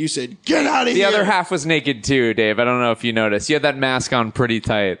paid. You said, get out of The here. other half was naked too, Dave. I don't know if you noticed. You had that mask on pretty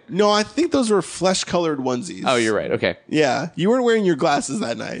tight. No, I think those were flesh-colored onesies. Oh, you're right. Okay. Yeah, you weren't wearing your glasses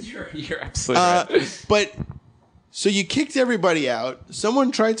that night. You're absolutely right. But so you kicked everybody out.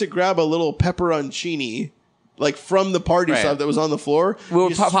 Someone tried to grab a little pepperoncini, like from the party Right. stuff that was on the floor. We were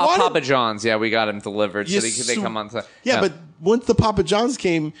You Papa swatted- John's. Yeah, we got him delivered so You they come on. Yeah, but once the Papa John's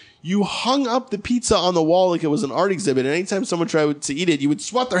came, you hung up the pizza on the wall like it was an art exhibit. And anytime someone tried to eat it, you would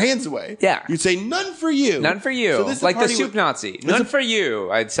swat their hands away. Yeah. You'd say, none for you. none for you. So this is a Like the party soup with- Nazi. None for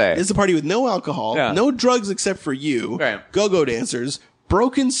you, I'd say. This is a party with no alcohol, Yeah. no drugs except for you, Right. go-go dancers,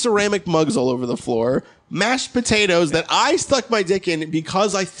 broken ceramic mugs all over the floor, mashed potatoes that I stuck my dick in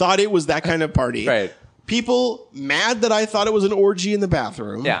because I thought it was that kind of party. Right. People mad that I thought it was an orgy in the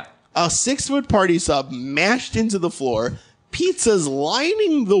bathroom. Yeah. A 6-foot party sub mashed into the floor. Pizzas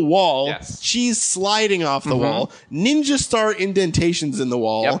lining the wall. Yes. Cheese sliding off the wall. Ninja star indentations in the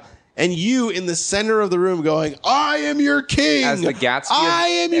wall. Yep. And you in the center of the room going, I am your king. As the Gatsby. I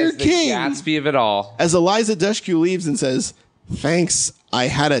am your king. The Gatsby of it all. As Eliza Dushku leaves and says, thanks, I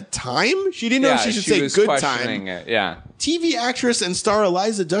had a time? She didn't know if she should say was good questioning time. it. Yeah. TV actress and star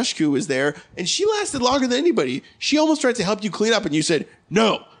Eliza Dushku was there, and she lasted longer than anybody. She almost tried to help you clean up, and you said,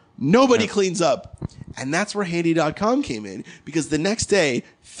 no, nobody cleans up. And that's where Handy.com came in, because the next day,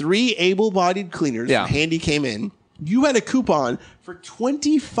 3 able-bodied cleaners Yeah. from Handy came in. You had a coupon for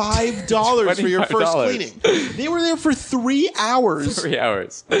 $25 for your first $25. cleaning. They were there for 3 hours. 3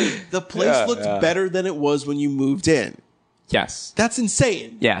 hours. The place Yeah, looked yeah. better than it was when you moved in. Yes. That's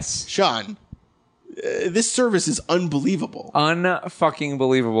insane. Yes. Sean, this service is unbelievable. Unfucking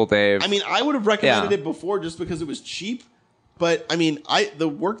believable, Dave. I mean, I would have recommended Yeah. it before just because it was cheap. But I mean, the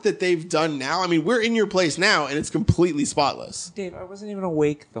work that they've done now, I mean, we're in your place now and it's completely spotless. Dave, I wasn't even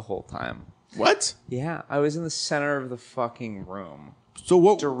awake the whole time. What? Yeah, I was in the center of the fucking room. So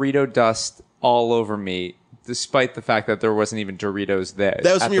what? Dorito dust all over me, despite the fact that there wasn't even Doritos there.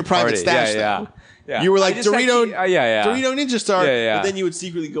 That was at from your the private party. stash, Yeah, though. yeah. Yeah. You were I like, just had Dorito, yeah. Dorito Ninja Star, Yeah, yeah. but then you would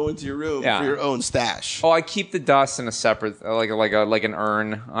secretly go into your room Yeah. for your own stash. Oh, I keep the dust in a separate, like an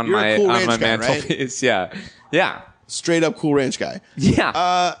urn on You're a my Cool on Ranch my guy, right? mantelpiece. Yeah, yeah, Straight up Cool Ranch guy.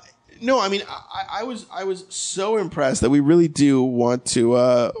 yeah. No, I mean, I was so impressed that we really do want to.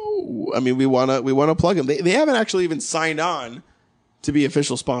 I mean, we want to plug them. They haven't actually even signed on to be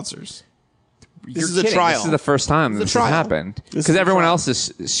official sponsors. This is a Kidding. trial. This is the first time this has trial. happened This is because a everyone trial. else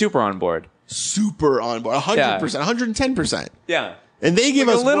is super on board. Super on board, 100%, 110%, Yeah. and they give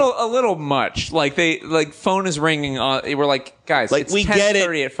Like us a little much. Like phone is ringing. We're like, guys, Like, it's we get it.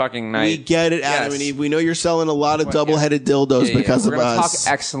 10:30 at fucking night. We get it, Adam Yes. and Eve. We know you're selling a lot of double-headed dildos Yeah, because we're of gonna us.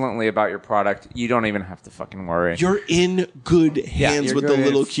 talk excellently about your product. You don't even have to fucking worry. You're in good hands you're with the good,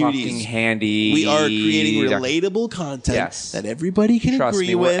 little fucking cuties. handy. We are creating relatable content Yes. that everybody can Trust agree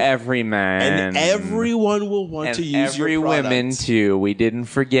me, with, we're every man, and everyone will want and to use every your product. women too. We didn't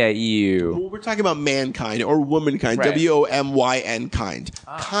forget you. Well, we're talking about mankind or womankind, Right. WOMYN kind.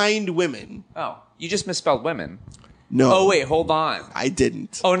 Kind women. Oh, you just misspelled women. No. Oh wait, hold on. I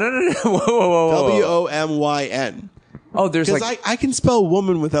didn't. Oh no. Whoa, whoa. WOMYN. Oh, there's Because like I can spell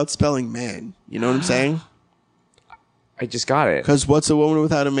woman without spelling man. You know what I'm saying? I just got it, Because what's a woman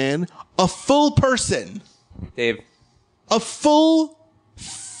without a man? A full person. Dave. A full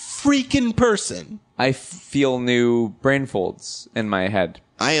freaking person. I feel new brain folds in my head.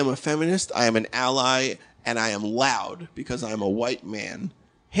 I am a feminist, I am an ally, and I am loud because I'm a white man.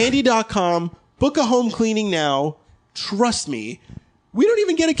 Handy.com, book a home cleaning now. Trust me, we don't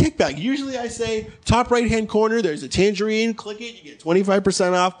even get a kickback. Usually I say, top right-hand corner, there's a tangerine, click it, you get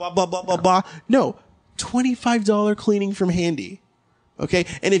 25% off, blah, blah, blah, blah, blah. No, $25 cleaning from Handy. Okay?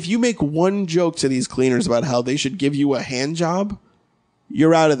 And if you make one joke to these cleaners about how they should give you a hand job,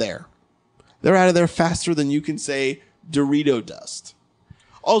 you're out of there. They're out of there faster than you can say Dorito dust.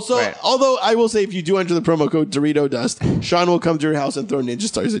 Also, Right. although I will say if you do enter the promo code Dorito Dust, Sean will come to your house and throw Ninja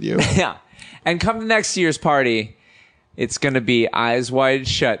Stars at you. Yeah. And come to next year's party, it's going to be Eyes Wide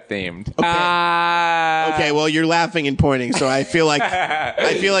Shut themed. Okay. Okay, well you're laughing and pointing, so I feel like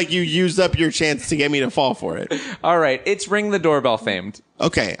you used up your chance to get me to fall for it. All right. It's Ring the Doorbell themed.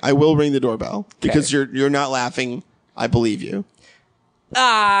 Okay, I will ring the doorbell because you're not laughing. I believe you.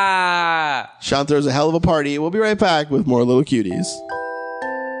 Sean throws a hell of a party. We'll be right back with more Little Cuties.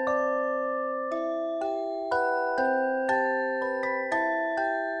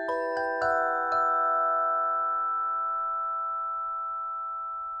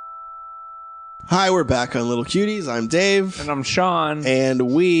 Hi, we're back on Little Cuties. I'm Dave. And I'm Sean.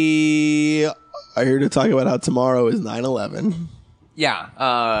 And we are here to talk about how tomorrow is 9/11. Yeah.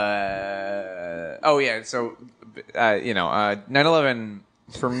 Oh yeah. So, 9/11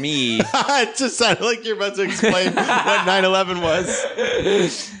 for me. It just sounded like you're about to explain what 9/11 was.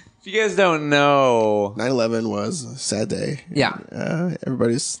 If you guys don't know, 9/11 was a sad day. Yeah.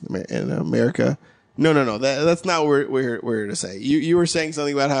 Everybody's in America. No. That's not what we're here to say. You were saying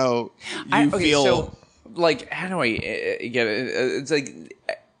something about how you feel. So, like, how do I get it? It's like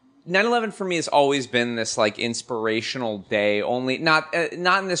 9/11 for me has always been this like inspirational day. Only not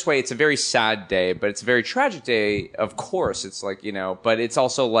in this way. It's a very sad day, but it's a very tragic day. Of course, it's like, but it's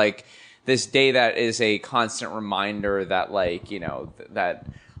also like this day that is a constant reminder that like that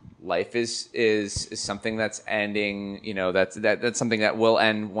life is something that's ending. That's something that will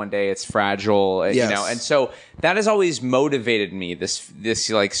end one day. It's fragile. Yes. And so that has always motivated me. This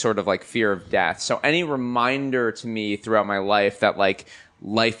like sort of like fear of death. So any reminder to me throughout my life that like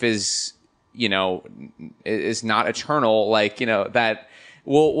life is is not eternal, like that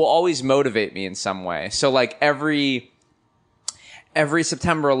will always motivate me in some way. So like every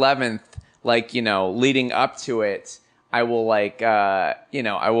September 11th, like leading up to it, I will like I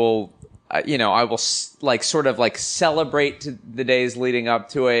will like sort of like celebrate the days leading up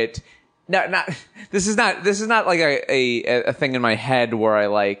to it. This is not like a thing in my head where I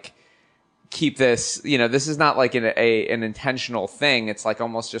like keep this, this is not like an intentional thing. It's like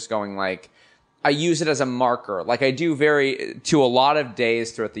almost just going like, I use it as a marker. Like I do to a lot of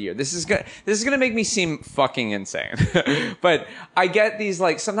days throughout the year. This is gonna make me seem fucking insane. But I get these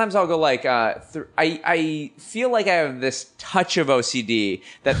like, sometimes I'll go like, I feel like I have this touch of OCD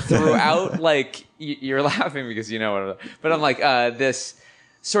that throughout like, you're laughing because but I'm like, this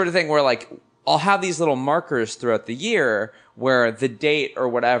sort of thing where like, I'll have these little markers throughout the year where the date or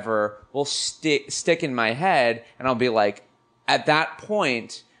whatever will stick in my head, and I'll be like, at that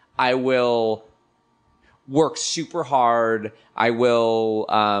point, I will work super hard. I will,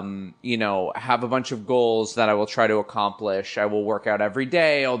 have a bunch of goals that I will try to accomplish. I will work out every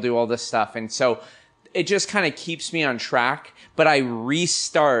day. I'll do all this stuff. And so it just kind of keeps me on track, but I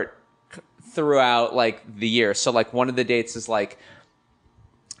restart throughout like the year. So like one of the dates is like,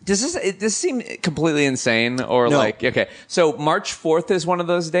 does this seem completely insane or No. like, okay. So March 4th is one of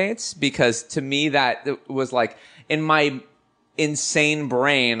those dates because to me that was like in my insane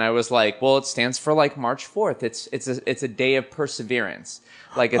brain, I was like, well, it stands for like March 4th. It's a day of perseverance.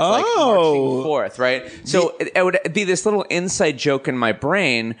 Like it's like marching forth, right? So it would be this little inside joke in my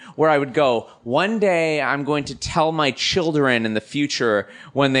brain where I would go, one day I'm going to tell my children in the future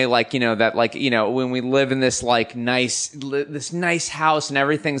when they like, when we live in this like this nice house and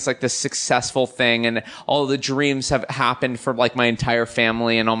everything's like this successful thing and all the dreams have happened for like my entire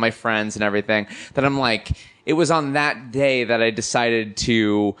family and all my friends and everything, that I'm like, it was on that day that I decided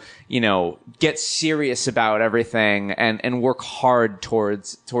to, get serious about everything and work hard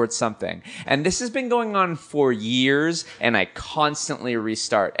towards something. And this has been going on for years, and I constantly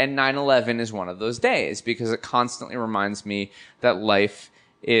restart. And 9/11 is one of those days because it constantly reminds me that life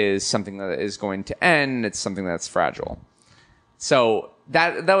is something that is going to end. It's something that's fragile. So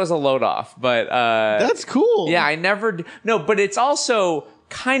that was a load off, but That's cool. yeah, I never no, but it's also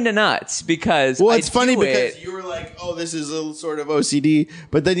kind of nuts because Well, it's funny because you were like, oh, this is a sort of OCD,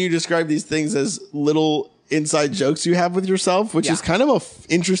 but then you describe these things as little inside jokes you have with yourself, which Yeah. is kind of a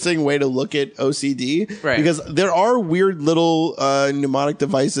interesting way to look at OCD. Right. Because there are weird little mnemonic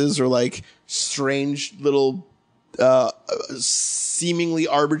devices or like strange little seemingly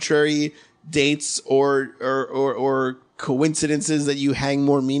arbitrary dates or coincidences that you hang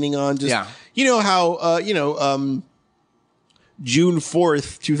more meaning on. Just, Yeah. you know how, June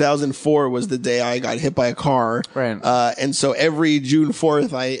 4th, 2004 was the day I got hit by a car. Right. And so every June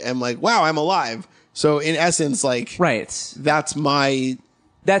 4th, I am like, wow, I'm alive. So in essence, like, right. that's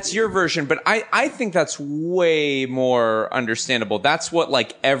That's your version, but I think that's way more understandable. That's what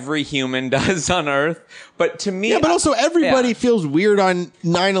like every human does on Earth. But to me, yeah, but also everybody yeah. feels weird on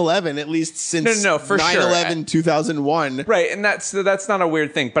 9/11, at least since No, for sure. 9/11, 2001. right, and that's not a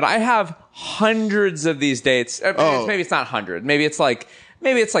weird thing. But I have hundreds of these dates. Oh. Maybe it's not 100. Maybe it's like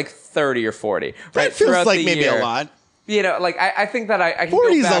 30 or 40. That Right, feels throughout like the maybe year. a lot. Like I think that I can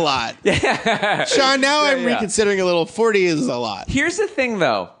 40 go is back. a lot. Yeah. Sean, now I'm Yeah. reconsidering a little. 40 is a lot. Here's the thing,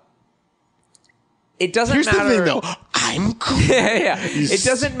 though. It doesn't Here's matter. the thing, though. I'm cool. yeah. It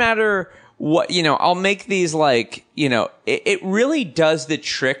doesn't matter what, I'll make these like, it really does the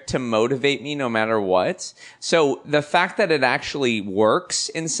trick to motivate me no matter what. So the fact that it actually works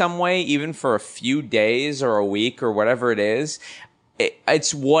in some way, even for a few days or a week or whatever it is,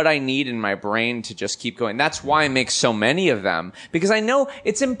 it's what I need in my brain to just keep going. That's why I make so many of them, because I know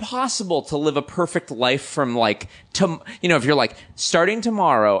it's impossible to live a perfect life from like, if you're like starting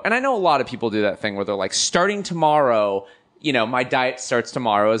tomorrow, and I know a lot of people do that thing where they're like starting tomorrow, my diet starts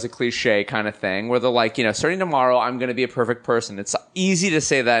tomorrow as a cliche kind of thing where they're like, starting tomorrow, I'm going to be a perfect person. It's easy to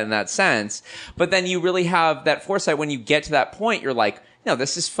say that in that sense, but then you really have that foresight when you get to that point, you're like, no,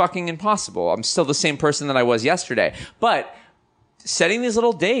 this is fucking impossible. I'm still the same person that I was yesterday. But setting these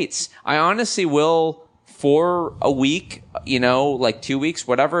little dates, I honestly will, for a week, like 2 weeks,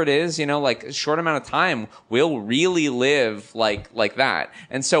 whatever it is, like a short amount of time, we'll really live like that.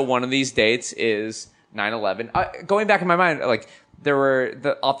 And so one of these dates is 9/11. Going back in my mind, like there were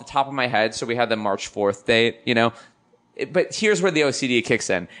off the top of my head. So we had the March 4th date, but here's where the OCD kicks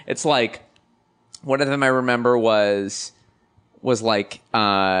in. It's like, one of them I remember was like,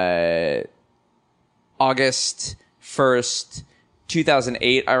 August 1st,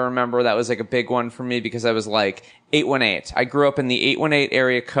 2008. I remember that was like a big one for me because I was like 818. I grew up in the 818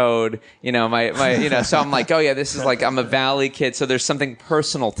 area code, so I'm like, oh yeah, this is like, I'm a Valley kid. So there's something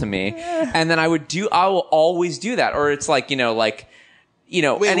personal to me. And then I will always do that. Or it's like, Wait,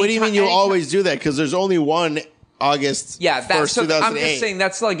 what do you mean you always do that? Cause there's only one August 1st, 2008. I'm just saying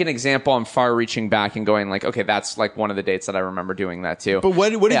that's like an example. I'm far reaching back and going like, okay, that's like one of the dates that I remember doing that too. But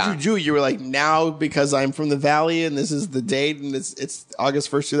what did you do? You were like, now because I'm from the Valley and this is the date and it's August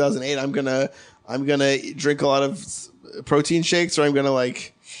 1st, 2008. I'm gonna drink a lot of protein shakes, or I'm gonna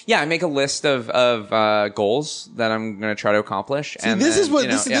like. Yeah, I make a list of goals that I'm going to try to accomplish. See, and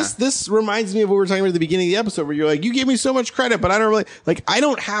this reminds me of what we were talking about at the beginning of the episode, where you're like, you gave me so much credit, but I don't really I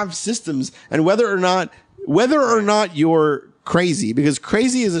don't have systems, and whether or not you're crazy, because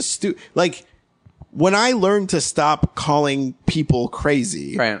crazy is when I learned to stop calling people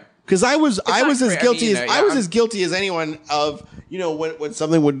crazy, right? Because I was as guilty as anyone of when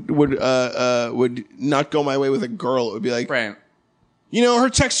something would not go my way with a girl, it would be like, right. Her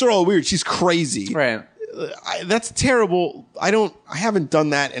texts are all weird. She's crazy. Right. That's terrible. I haven't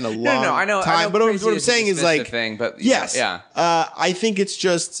done that in a long time. But what I'm saying is like, thing, but yes. Yeah. I think it's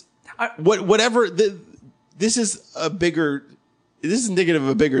just whatever. This is indicative of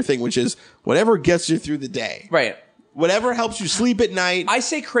a bigger thing, which is whatever gets you through the day. Right. Whatever helps you sleep at night. I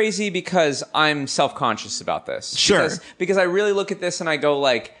say crazy because I'm self-conscious about this. Sure. Because I really look at this and I go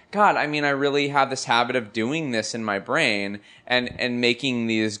like, God, I mean, I really have this habit of doing this in my brain and making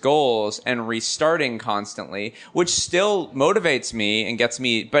these goals and restarting constantly, which still motivates me and gets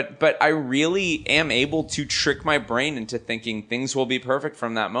me, but I really am able to trick my brain into thinking things will be perfect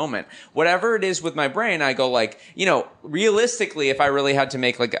from that moment. Whatever it is with my brain, I go like, realistically, if I really had to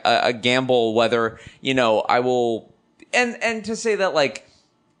make like a gamble, whether, I will, and to say that like,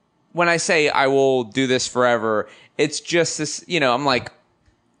 when I say I will do this forever, it's just this, I'm like,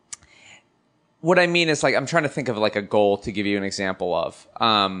 what I mean is like, I'm trying to think of like a goal to give you an example of.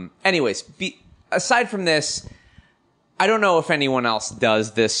 Aside from this, I don't know if anyone else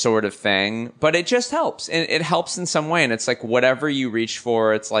does this sort of thing, but it just helps. And it helps in some way. And it's like whatever you reach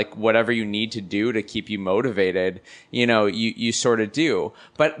for, it's like whatever you need to do to keep you motivated, you sort of do.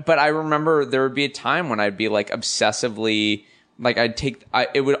 But I remember there would be a time when I'd be like obsessively, like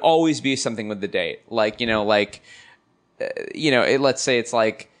it would always be something with the date. Let's say it's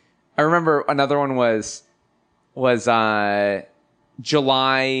like, I remember another one was July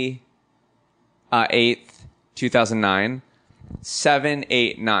 8th, 2009, 7,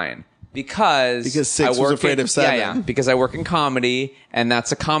 8, 9. Because 6 was afraid of 7. Yeah, because I work in comedy, and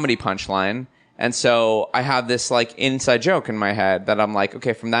that's a comedy punchline. And so I have this like inside joke in my head that I'm like,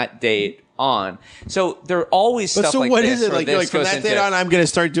 okay, from that date on. So there are always stuff like this. But so what is it? Like, you're like, from that date on, I'm going to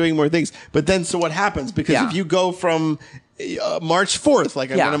start doing more things. But then, so what happens? Because if you go from March 4th, like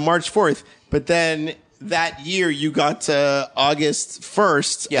I'm going to March 4th, but then that year you got to August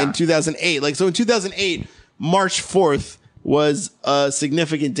 1st in 2008. Like, so in 2008, March 4th was a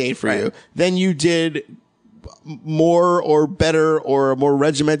significant date for you. Then you did more or better or more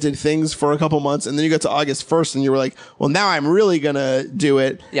regimented things for a couple months, and then you got to August 1st and you were like, well, now I'm really gonna do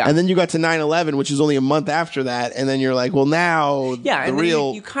it. And then you got to 9/11, which is only a month after that, and then you're like, well, now and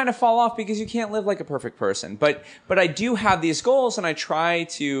then you kind of fall off because you can't live like a perfect person. But I do have these goals and I try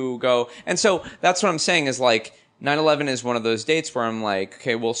to go, and so that's what I'm saying is like 9/11 is one of those dates where I'm like,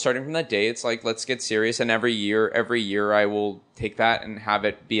 okay, well, starting from that day, it's like, let's get serious. And every year I will take that and have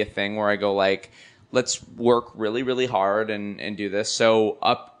it be a thing where I go like, let's work really, really hard and do this. So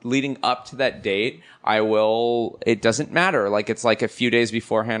leading up to that date, it doesn't matter. Like, it's like a few days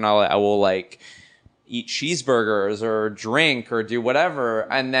beforehand, I will like eat cheeseburgers or drink or do whatever.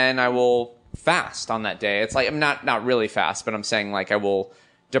 And then I will fast on that day. It's like, I'm not really fast, but I'm saying like I will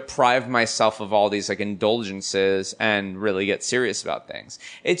deprive myself of all these like indulgences and really get serious about things.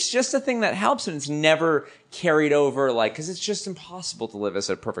 It's just a thing that helps, and it's never carried over, like, because it's just impossible to live as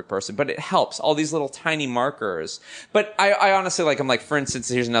a perfect person, but it helps, all these little tiny markers. But I honestly, like, I'm like, for instance,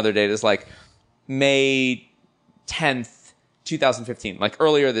 here's another date, is like May 10th 2015, like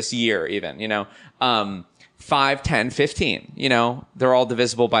earlier this year even, 5, 10, 15, they're all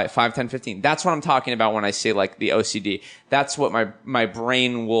divisible by 5, 10, 15. That's what I'm talking about when I say like the OCD. That's what my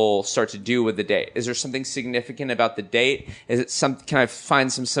brain will start to do with the date. Is there something significant about the date? Can I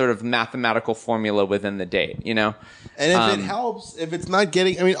find some sort of mathematical formula within the date, And if it helps, if it's not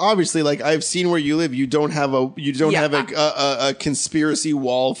getting, I mean, obviously, like I've seen where you live, you don't have a conspiracy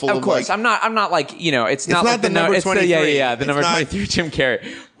wall full of course, like, I'm not like, it's not like the number 23. The number 23 Jim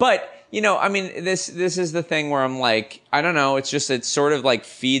Carrey. But, I mean, this is the thing where I'm like, I don't know. It's sort of like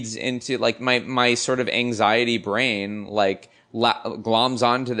feeds into like my sort of anxiety brain, like gloms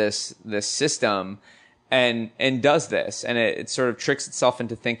onto this system and does this. And it sort of tricks itself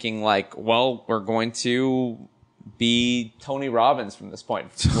into thinking like, well, we're going to be Tony Robbins from this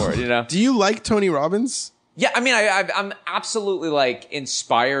point forward, Do you like Tony Robbins? Yeah, I mean, I'm absolutely like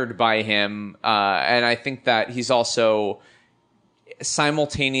inspired by him. And I think that he's also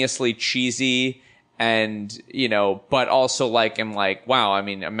simultaneously cheesy and but also like I'm like, wow, I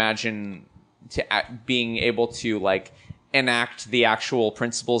mean, imagine being able to like enact the actual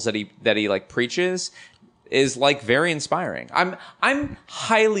principles that he like preaches is like very inspiring. I'm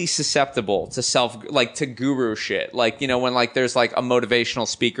highly susceptible to to guru shit, like when like there's like a motivational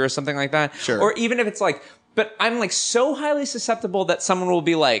speaker or something like that, sure. Or even if it's like, but I'm like so highly susceptible that someone will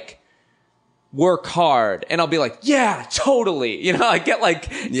be like, work hard, and I'll be like, yeah, totally. I get like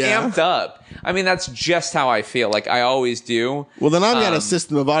amped up. I mean, that's just how I feel. Like I always do. Well, then I've got a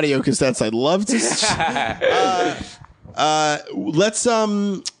system of audio cassettes I'd love to. Let's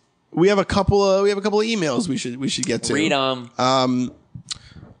we have a couple of emails we should get to. Read them.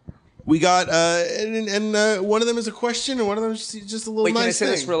 We got and one of them is a question, and one of them is just a little Wait, nice can I say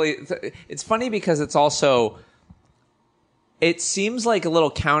thing. this really? It's funny because it's also. It seems like a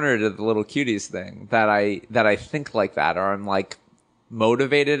little counter to the little cuties thing that I think like that, or I'm like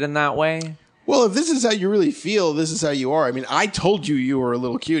motivated in that way. Well, if this is how you really feel, this is how you are. I mean, I told you were a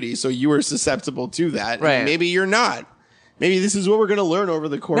little cutie, so you were susceptible to that. Right. And maybe you're not. Maybe this is what we're going to learn over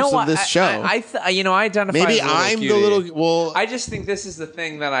the course of this show. I identify. Maybe as a I'm cutie. the little. Well, I just think this is the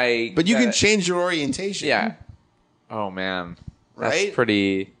thing that I. But you can change your orientation. Yeah. Oh man. Right? That's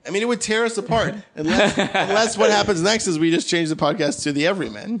pretty. I mean, it would tear us apart unless what happens next is we just change the podcast to the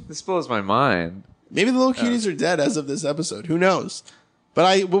Everyman. This blows my mind. Maybe the little cuties are dead as of this episode. Who knows?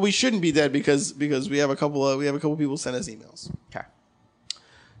 But we shouldn't be dead because we have a couple people send us emails. Okay.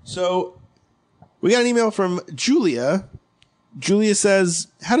 So we got an email from Julia. Julia says,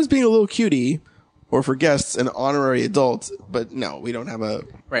 "How does being a little cutie, or for guests, an honorary adult?" But no, we don't have a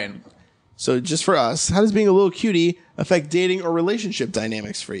Right. So just for us, how does being a little cutie affect dating or relationship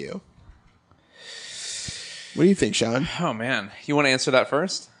dynamics for you? What do you think, Sean? Oh man, you want to answer that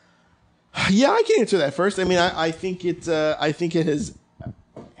first? Yeah, I can answer that first. I mean, I think it has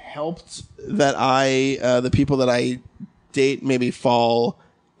helped that the people that I date maybe fall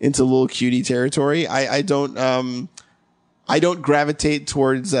into little cutie territory. I don't gravitate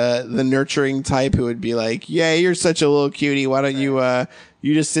towards the nurturing type who would be like, "Yeah, you're such a little cutie. Why don't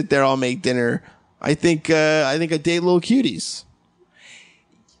you just sit there? I'll make dinner." I think I date little cuties.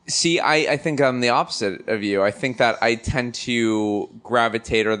 See, I think I'm the opposite of you. I think that I tend to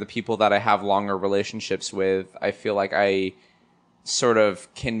gravitate, or the people that I have longer relationships with, I feel like I sort of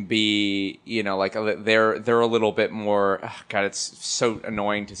can be, like they're a little bit more, God, it's so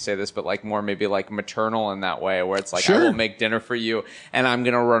annoying to say this, but like more maybe like maternal in that way, where it's like, sure, I will make dinner for you and I'm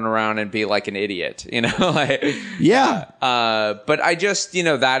going to run around and be like an idiot, like, yeah. But I just,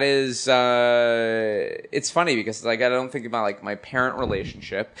 that is, it's funny because like, I don't think about like my parent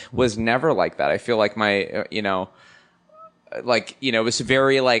relationship was never like that. I feel like my, it was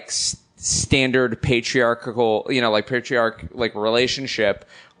very like, standard patriarchal, like relationship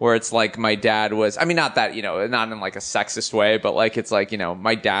where it's like my dad was, I mean, not that, not in like a sexist way, but like, it's like,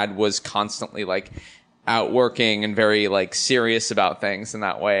 my dad was constantly like out working and very like serious about things in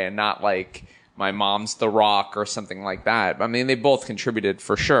that way, and not like my mom's the rock or something like that. I mean, they both contributed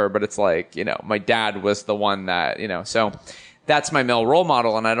for sure, but it's like, my dad was the one that, so that's my male role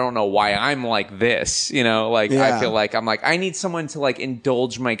model, and I don't know why I'm like this, I feel like I'm like, I need someone to like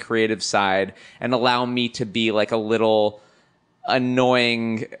indulge my creative side and allow me to be like a little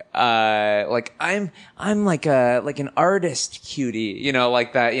annoying, like I'm like an artist cutie, you know,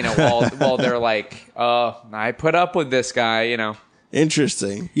 like that, you know, while they're like, oh, I put up with this guy, you know.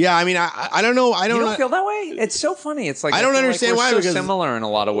 Interesting. Yeah, I mean, I don't know. You don't feel that way? It's so funny. It's like I don't understand we're why, so because similar in a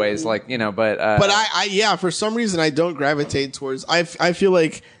lot of ways, like, you know, but yeah, for some reason I don't gravitate towards. I feel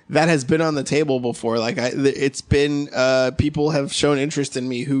like that has been on the table before. Like it's been people have shown interest in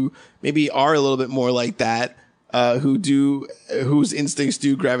me who maybe are a little bit more like that, whose instincts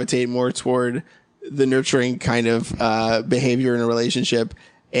do gravitate more toward the nurturing kind of behavior in a relationship,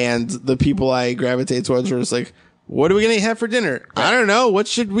 and the people I gravitate towards are just like, what are we going to have for dinner? Right. I don't know. What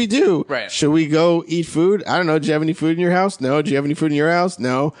should we do? Right. Should we go eat food? I don't know. Do you have any food in your house? No. Do you have any food in your house?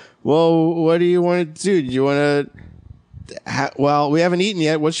 No. Well, what do you want to do? Do you want to... well, we haven't eaten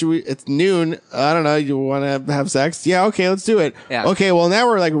yet. What should we... It's noon. I don't know. You want to have sex? Yeah, okay, let's do it. Yeah. Okay, well, now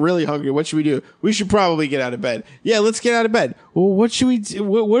we're like really hungry. What should we do? We should probably get out of bed. Yeah, let's get out of bed. Well, what should we do?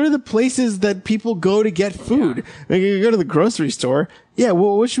 What are the places that people go to get food? Yeah. Like, you go to the grocery store. Yeah,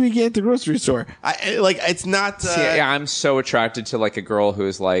 well, what should we get at the grocery store? It's not... See, yeah, I'm so attracted to like a girl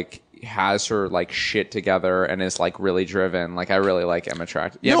who's like has her like shit together and is like really driven. Like I really like am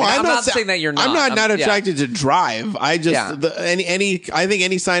attracted. Yeah, no, I mean, I'm not saying that you're not. I'm not attracted to drive. I just I think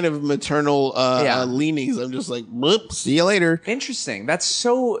any sign of maternal leanings, I'm just like, whoop, see you later. Interesting. That's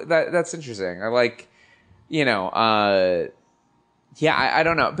interesting. I like, you know, I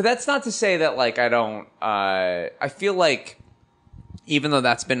don't know, but that's not to say that like I don't. I feel like even though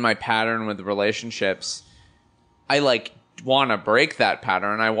that's been my pattern with relationships, I like want to break that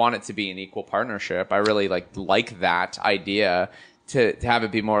pattern. I want it to be an equal partnership. I really like that idea to have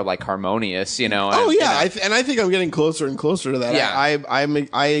it be more like harmonious, you know. And, and I think I'm getting closer and closer to that. Yeah.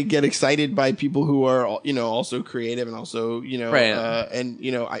 I get excited by people who are, you know, also creative and also, you know, right.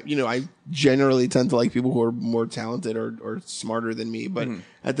 I generally tend to like people who are more talented or smarter than me, but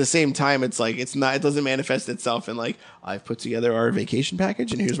at the same time, it's like it doesn't manifest itself in like I've put together our vacation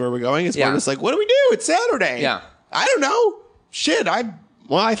package and here's where we're going. It's more just like, what do we do? It's Saturday. Yeah. I don't know. Shit. I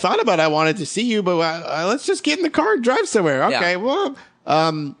thought about I wanted to see you, but let's just get in the car and drive somewhere. Okay. Yeah. Well,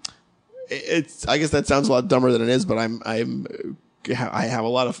 I guess that sounds a lot dumber than it is, but I have a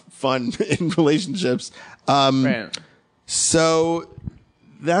lot of fun in relationships. Right. So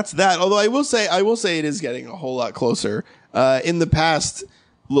that's that. Although I will say it is getting a whole lot closer. In the past,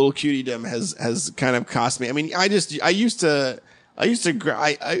 little cutiedom has kind of cost me. I mean,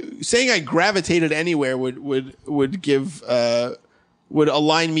 saying I gravitated anywhere would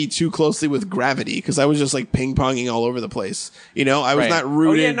align me too closely with gravity because I was just like ping ponging all over the place. You know, I was not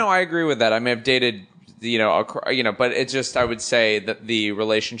rooted. Oh yeah, no, I agree with that. I mean, I've dated, but it's just, I would say that the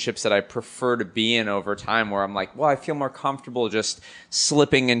relationships that I prefer to be in over time where I'm like, well, I feel more comfortable just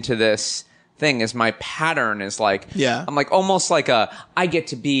slipping into this thing is my pattern is like, I'm like almost like I get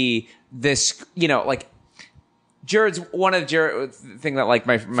to be this, you know, like, Jared's thing that like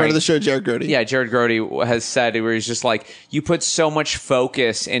my friend of the show, Jared Grody. Yeah, Jared Grody has said where he's just like, you put so much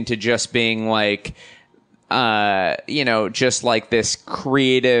focus into just being like, just like this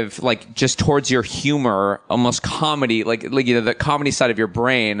creative, like just towards your humor, almost comedy, like the comedy side of your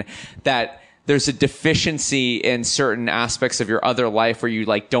brain that there's a deficiency in certain aspects of your other life where you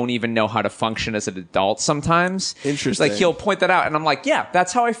like don't even know how to function as an adult sometimes. Interesting. Like he'll point that out and I'm like, yeah,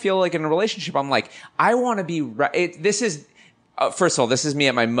 that's how I feel like in a relationship. I'm like, I want to be this is first of all, this is me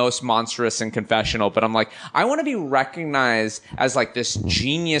at my most monstrous and confessional, but I'm like, I want to be recognized as like this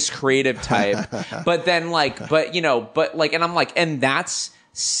genius creative type, but then like, and I'm like, and that's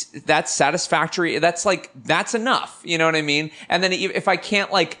satisfactory. That's like, that's enough. You know what I mean? And then if I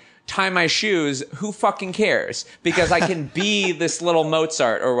can't like tie my shoes, who fucking cares? Because I can be this little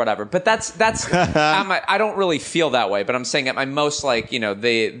Mozart or whatever. But that's I don't really feel that way, but I'm saying at my most like, you know,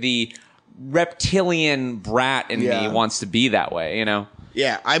 the reptilian brat in me wants to be that way, you know?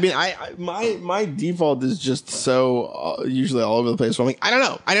 Yeah, I mean, my default is just so usually all over the place. So I'm like, I don't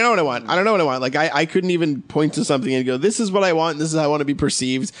know what I want. Like, I couldn't even point to something and go, this is what I want. And this is how I want to be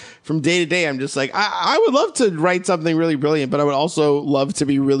perceived. From day to day, I'm just like, I would love to write something really brilliant, but I would also love to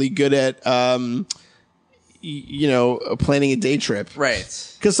be really good at, planning a day trip.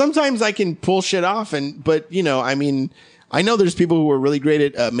 Right. Because sometimes I can pull shit off, but I know there's people who are really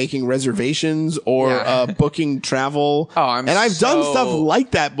great at making reservations or booking travel. Oh, I've done stuff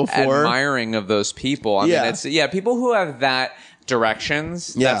like that before. Admiring of those people. I mean, it's people who have that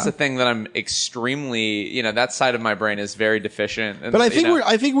directions. Yeah. That's the thing that I'm extremely, that side of my brain is very deficient. And, but I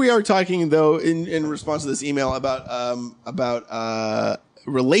think we are talking though in response to this email about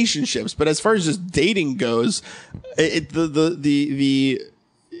relationships. But as far as just dating goes, the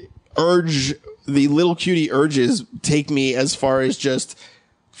urge the little cutie urges take me as far as just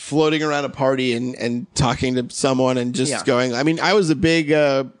floating around a party and talking to someone and just going. I mean, I was a big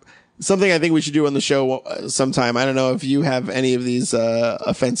something I think we should do on the show sometime. I don't know if you have any of these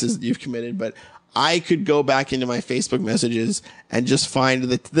offenses that you've committed, but I could go back into my Facebook messages and just find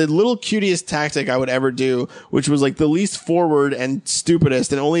the little cutest tactic I would ever do, which was like the least forward and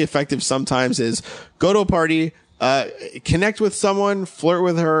stupidest and only effective sometimes, is go to a party, connect with someone, flirt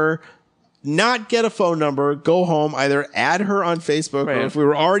with her, not get a phone number, go home, either add her on Facebook, or if we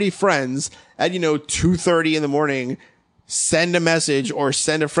were already friends at, 2:30 in the morning, send a message or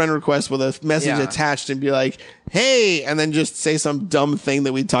send a friend request with a message attached and be like, hey, and then just say some dumb thing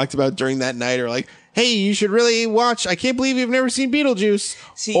that we talked about during that night, or like, hey, you should really watch. I can't believe you've never seen Beetlejuice.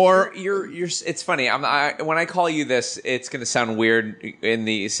 See, or you're it's funny. When I call you this, it's going to sound weird in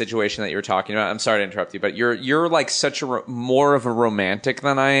the situation that you're talking about. I'm sorry to interrupt you, but you're like such more of a romantic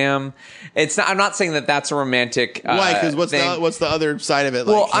than I am. It's not, I'm not saying that that's a romantic. Why? Because what's the other side of it?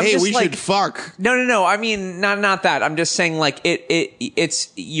 Like, well, hey, we should fuck. No. I mean, not that. I'm just saying, like,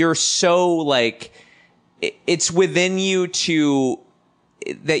 it's you're so like it's within you to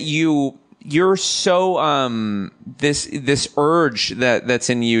that you're so this urge that's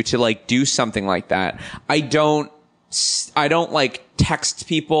in you to like do something like that. I don't like text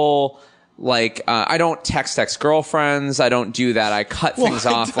people, like I don't text girlfriends. I don't do that. I cut things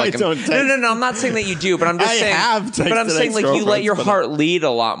off. Like no. I'm not saying that you do, but I'm just saying. But I'm saying like you let your heart lead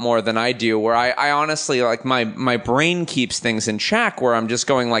a lot more than I do. Where I honestly like my brain keeps things in check. Where I'm just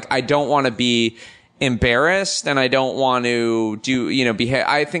going like I don't want to be embarrassed and I don't want to behave.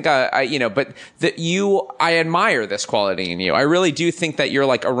 I think but that I admire this quality in you. I really do think that you're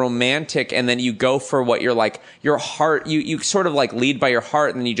like a romantic, and then you go for what you're like, your heart, you sort of like lead by your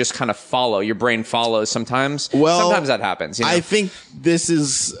heart, and then you just kind of follow, your brain follows sometimes. Well, sometimes that happens. I think this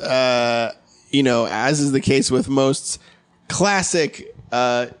is, as is the case with most classic,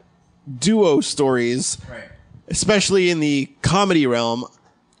 duo stories, right, especially in the comedy realm.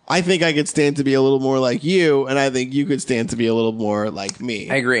 I think I could stand to be a little more like you, and I think you could stand to be a little more like me.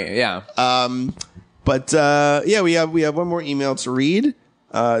 I agree. Yeah. We have one more email to read.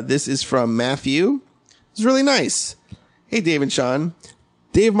 This is from Matthew. It's really nice. Hey, Dave and Sean.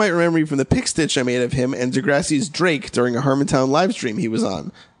 Dave might remember me from the pic stitch I made of him and Degrassi's Drake during a Harmontown live stream he was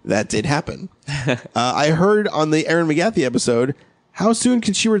on. That did happen. I heard on the Erin McGathy episode, how soon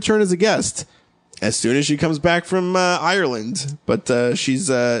can she return as a guest? As soon as she comes back from Ireland, but she's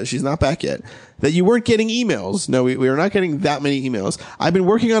not back yet. That you weren't getting emails. No, we are not getting that many emails. I've been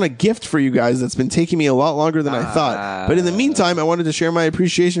working on a gift for you guys that's been taking me a lot longer than I thought. But in the meantime, I wanted to share my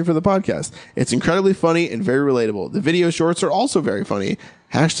appreciation for the podcast. It's incredibly funny and very relatable. The video shorts are also very funny.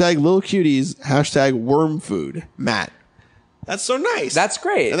 Hashtag little cuties. Hashtag worm food. Matt. That's so nice. That's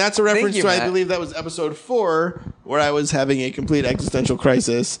great. And that's a reference to, Matt. I believe that was episode 4, where I was having a complete existential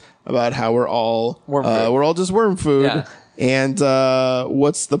crisis about how we're all just worm food. Yeah. And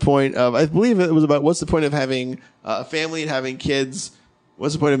what's the point of, I believe it was about what's the point of having a family and having kids?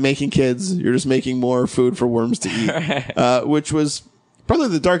 What's the point of making kids? You're just making more food for worms to eat. Which was probably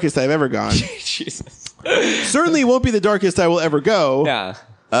the darkest I've ever gone. Jesus. Certainly won't be the darkest I will ever go. Yeah.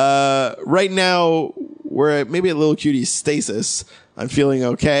 Right now, we're maybe a little cutie stasis. I'm feeling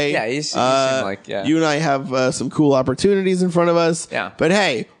okay. Yeah, you seem like, yeah. You and I have some cool opportunities in front of us. Yeah. But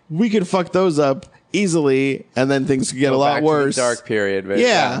hey, we could fuck those up easily, and then things could get a lot back worse. To the dark period. But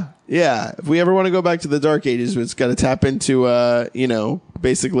yeah. If we ever want to go back to the dark ages, it's got to tap into,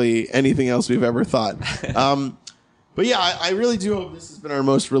 basically anything else we've ever thought. But yeah, I really do hope this has been our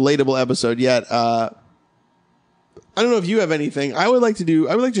most relatable episode yet. I don't know if you have anything. I would like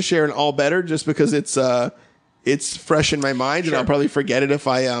to share an all better just because it's fresh in my mind, and I'll probably forget it if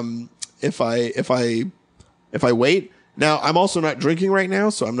I wait. Now, I'm also not drinking right now,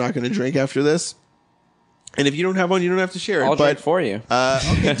 so I'm not going to drink after this. And if you don't have one, you don't have to share it. I'll drink for you.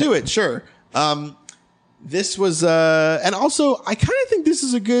 Okay, do it. Sure. This was, and also I kind of think this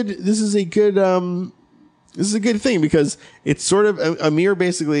is a good thing because it's sort of Amir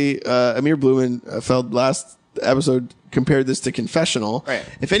Blumenfeld last episode compared this to Confessional. Right.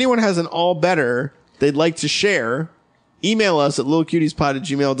 If anyone has an all better they'd like to share, email us at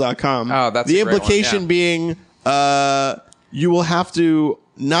littlecutiespod@gmail.com. Oh, that's the a great implication one, yeah. being you will have to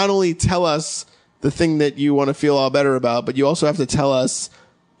not only tell us the thing that you want to feel all better about, but you also have to tell us,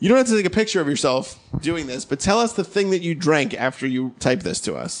 you don't have to take a picture of yourself doing this, but tell us the thing that you drank after you type this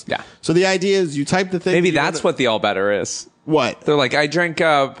to us. Yeah. So the idea is you type the thing. Maybe that's what the all better is. What? They're like, I drank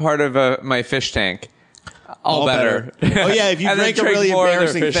part of my fish tank. All better. Oh yeah, if you And then drank a really more of their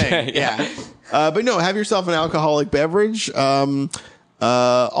embarrassing fish thing. tank, yeah. But no, have yourself an alcoholic beverage.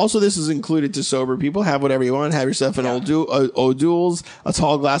 Also, this is included to sober people. Have whatever you want. Have yourself an O'Doul's, a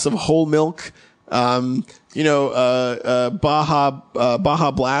tall glass of whole milk. Baja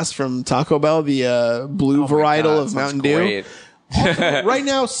Blast from Taco Bell, the blue varietal God, of Mountain great. Dew. Right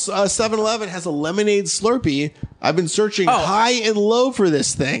now, 7-Eleven has a lemonade Slurpee. I've been searching high and low for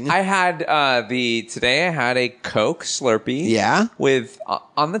this thing. I had today I had a Coke Slurpee. Yeah? With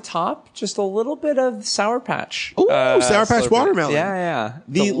on the top just a little bit of Sour Patch. Ooh, Sour Patch Slurpee. watermelon. Yeah.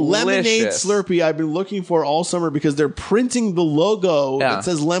 The lemonade Delicious. Slurpee I've been looking for all summer because they're printing the logo Yeah. that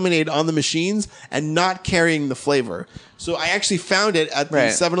says lemonade on the machines and not carrying the flavor. So I actually found it at the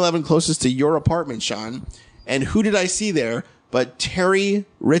Right. 7-Eleven closest to your apartment, Sean. And who did I see there? But Terry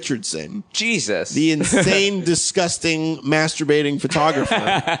Richardson, Jesus. the insane, disgusting, masturbating photographer.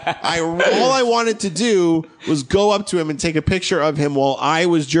 All I wanted to do was go up to him and take a picture of him while I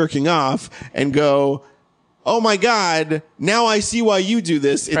was jerking off and go, "Oh my God, now I see why you do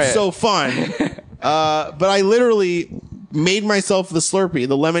this. It's Right. so fun." But I literally made myself the Slurpee,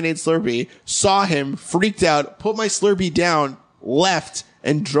 the lemonade Slurpee, saw him, freaked out, put my Slurpee down, left,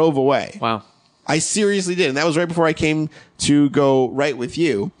 and drove away. Wow. I seriously did. And that was right before I came to go right with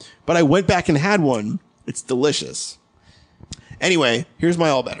you. But I went back and had one. It's delicious. Anyway, here's my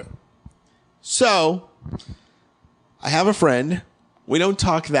all better. So, I have a friend. We don't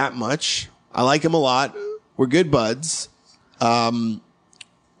talk that much. I like him a lot. We're good buds. I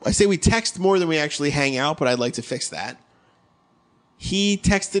say we text more than we actually hang out, but I'd like to fix that. He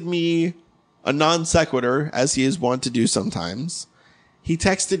texted me a non sequitur, as he is wont to do sometimes. He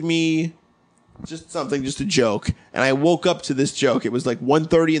texted me just a joke. And I woke up to this joke. It was like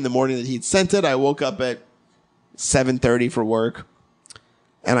 1:30 in the morning that he'd sent it. I woke up at 7:30 for work.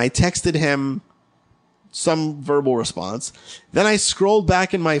 And I texted him some verbal response. Then I scrolled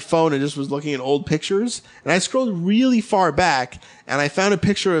back in my phone and just was looking at old pictures. And I scrolled really far back and I found a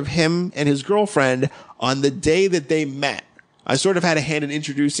picture of him and his girlfriend on the day that they met. I sort of had a hand in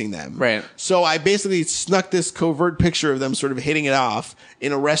introducing them. Right. So I basically snuck this covert picture of them sort of hitting it off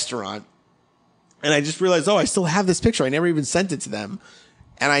in a restaurant. And I just realized, I still have this picture. I never even sent it to them.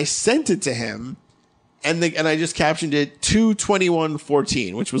 And I sent it to him. And I just captioned it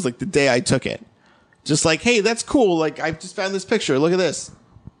 2/21/14, which was like the day I took it. Just like, hey, that's cool. Like, I just found this picture. Look at this.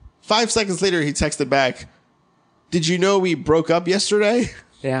 5 seconds later, he texted back, "Did you know we broke up yesterday?"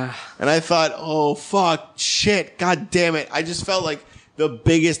 Yeah. And I thought, oh, fuck, shit, god damn it. I just felt like the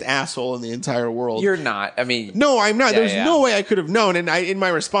biggest asshole in the entire world. You're not. I mean, No, I'm not. Yeah, There's yeah. no way I could have known. And in my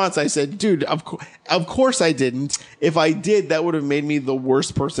response, I said, dude, of course I didn't. If I did, that would have made me the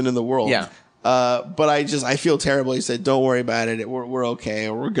worst person in the world. Yeah. But I feel terrible. He said, don't worry about it. We're okay.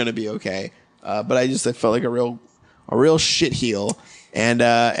 Or we're going to be okay. But I felt like a real shit heel. And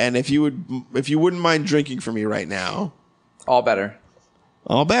if you wouldn't mind drinking for me right now, all better.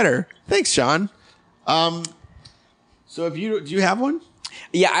 all better. Thanks, Sean. So do you have one?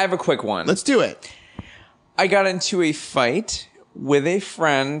 Yeah, I have a quick one. Let's do it. I got into a fight with a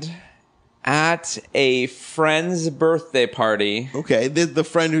friend at a friend's birthday party. Okay. The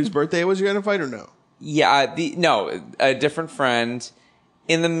friend whose birthday it was, you going to fight or no? Yeah, a different friend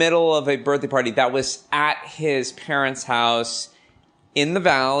in the middle of a birthday party that was at his parents' house in the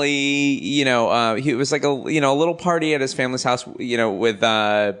valley. It was like a little party at his family's house, with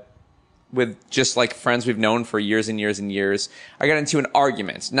just like friends we've known for years and years and years. I got into an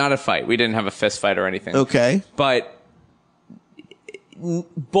argument, not a fight. We didn't have a fist fight or anything. Okay. But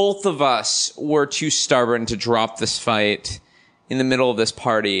both of us were too stubborn to drop this fight in the middle of this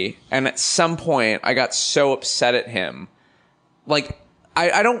party. And at some point, I got so upset at him. Like,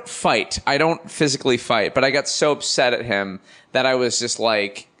 I don't fight. I don't physically fight. But I got so upset at him that I was just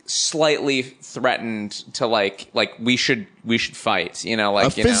like slightly threatened to like we should fight. A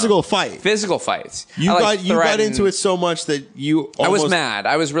physical fight. Physical fights. You got into it so much that you almost... I was mad.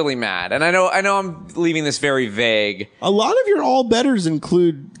 I was really mad. And I know I'm leaving this very vague. A lot of your all betters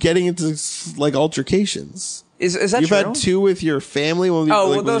include getting into like altercations. Is that You've true? had two with your family.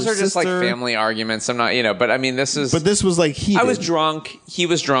 Those are just like family arguments. I'm not, but I mean, this was like heated. I was drunk. He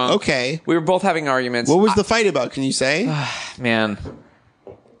was drunk. Okay. We were both having arguments. What was the fight about? Can you say? Man.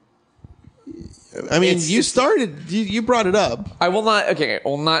 I mean, It's you just- started. You brought it up. I will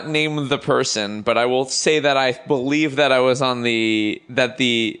not name the person, but I will say that I believe that I was on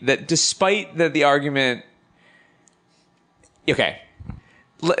that despite that the argument. Okay.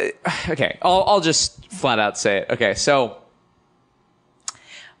 Okay. I'll just flat out say it. Okay. So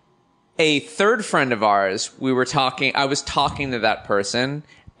a third friend of ours, I was talking to that person,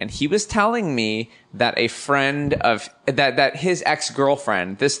 and he was telling me that a friend of that his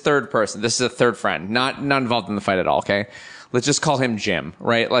ex-girlfriend, this is a third friend, not involved in the fight at all, okay? let's just call him Jim,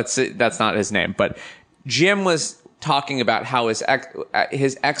 right? That's not his name, but Jim was talking about how his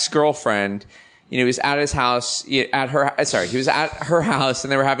ex-girlfriend, you know, he was at his house, he was at her house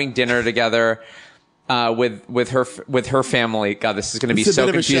and they were having dinner together. With her family. God, this is going to be so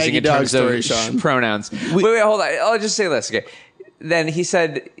confusing in terms of pronouns. Wait, hold on. I'll just say this. Okay. Then he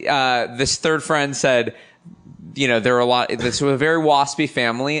said, this third friend said, you know, this was a very waspy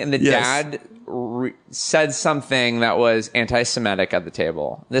family, and the dad said something that was anti-Semitic at the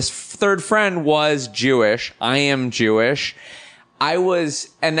table. This third friend was Jewish. I am Jewish. And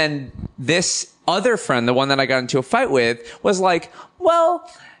then this other friend, the one that I got into a fight with, was like,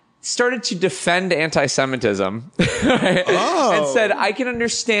 well, started to defend anti-Semitism and said, I can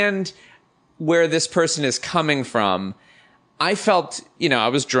understand where this person is coming from. I felt, you know, I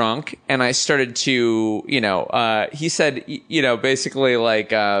was drunk and I started to, you know, he said, you know, basically like,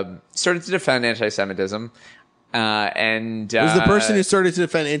 started to defend anti-Semitism. And was the person who started to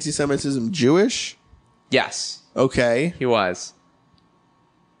defend anti-Semitism Jewish? Yes. Okay. He was.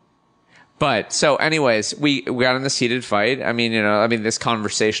 But so anyways, we got in this heated fight. I mean, this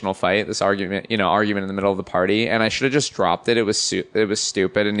conversational fight, this argument in the middle of the party, and I should have just dropped it. It was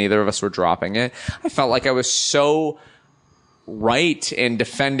stupid, and neither of us were dropping it. I felt like I was so right in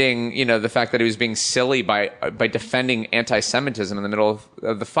defending, you know, the fact that he was being silly by defending anti-Semitism in the middle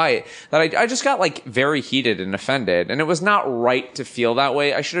of the fight, that I just got like very heated and offended, and it was not right to feel that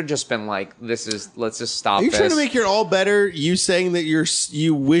way. I should have just been like, let's just stop. Are you this. trying to make it all better? You saying that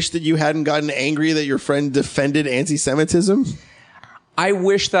you wish that you hadn't gotten angry that your friend defended anti-Semitism? I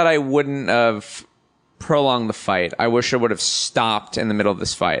wish that I wouldn't have prolonged the fight. I wish I would have stopped in the middle of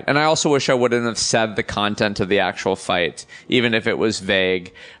this fight. And I also wish I wouldn't have said the content of the actual fight, even if it was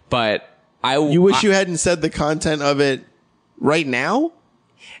vague. But You wish you hadn't said the content of it right now?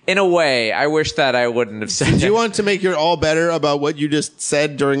 In a way, I wish that I wouldn't have said Do you want to make your all better about what you just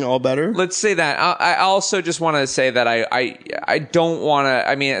said during all better? Let's say that. I also just want to say that I don't want to.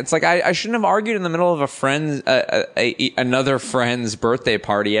 I mean, it's like I shouldn't have argued in the middle of another friend's birthday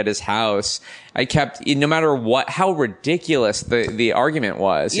party at his house. I kept, no matter how ridiculous the argument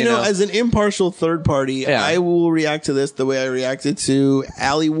was. You know, as an impartial third party, I will react to this the way I reacted to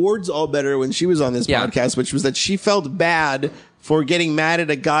Allie Ward's all better when she was on this podcast, which was that she felt bad for getting mad at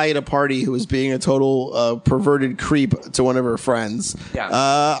a guy at a party who was being a total perverted creep to one of her friends. Yeah.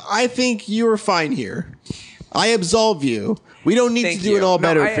 I think you were fine here. I absolve you. We don't need to do it all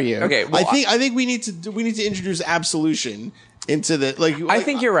better for you. Okay. Well, I think we need to introduce absolution into the I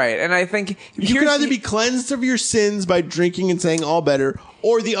think you're right, and I think you can either be cleansed of your sins by drinking and saying all better,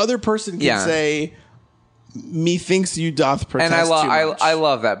 or the other person can say, "Methinks you doth protest." And too much. I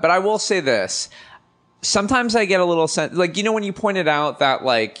love that, but I will say this. Sometimes I get a little like, you know, when you pointed out that,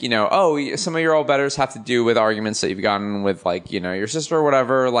 like, you know, some of your all betters have to do with arguments that you've gotten with, like, you know, your sister or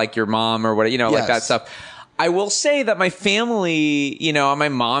whatever, like your mom or whatever, you know, like that stuff. I will say that my family, you know, my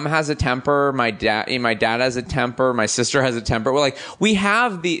mom has a temper, my dad has a temper, my sister has a temper. We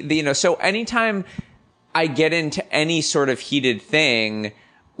have the you know, so anytime I get into any sort of heated thing,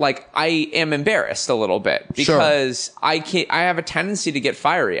 like, I am embarrassed a little bit because I have a tendency to get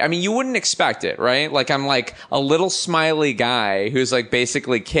fiery. I mean, you wouldn't expect it, right? Like, I'm like a little smiley guy who's like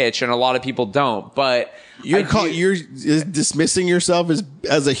basically kitsch, and a lot of people don't, but you're dismissing yourself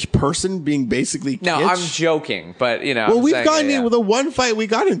as a person being basically kitsch? No, I'm joking, but you know. Well, we've gotten in with the one fight we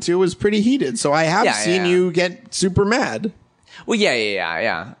got into was pretty heated, so I have seen you get super mad. Well,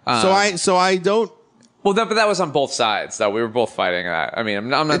 yeah. So I don't. Well, but that was on both sides, though. We were both fighting that. I mean, I'm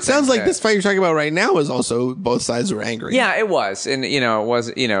not. It sounds like this fight you're talking about right now is also both sides were angry. Yeah, it was, and you know,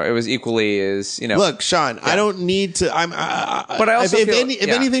 it was equally as, you know. Look, Sean, I don't need to. But I also, if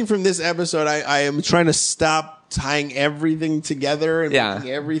anything from this episode, I am trying to stop tying everything together and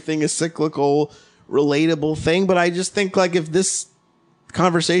making everything a cyclical, relatable thing. But I just think, like, if this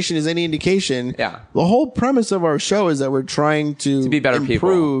conversation is any indication, the whole premise of our show is that we're trying to be better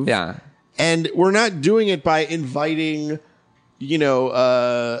improve. people. Yeah. And we're not doing it by inviting, you know,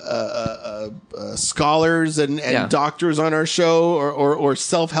 scholars and doctors on our show or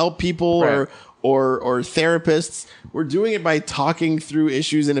self-help people or therapists. We're doing it by talking through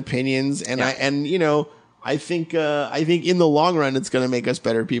issues and opinions. And you know, I think in the long run, it's going to make us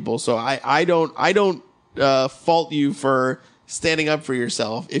better people. So I don't fault you for standing up for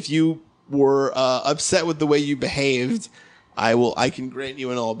yourself. If you were upset with the way you behaved, I can grant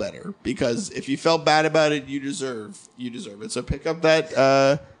you an all better, because if you felt bad about it, you deserve it. So pick up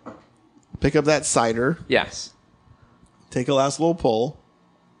that cider. Yes. Take a last little pull,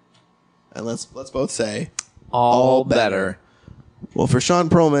 and let's both say all better. Well, for Sean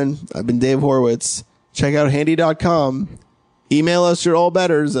Perlman, I've been Dave Horwitz. Check out handy.com Email us your all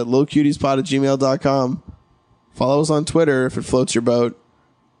betters at lowcutiespod@gmail.com. Follow us on Twitter if it floats your boat.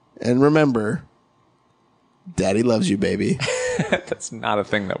 And remember, Daddy loves you, baby. That's not a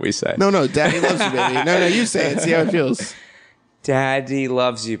thing that we say. No, Daddy loves you, baby. No, you say it. See how it feels. Daddy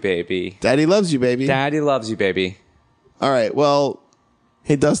loves you, baby. Daddy loves you, baby. Daddy loves you, baby. All right, well,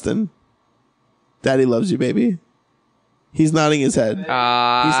 hey, Dustin. Daddy loves you, baby. He's nodding his head.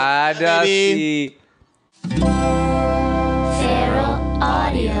 Dusty. Feral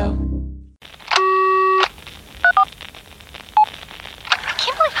Audio. I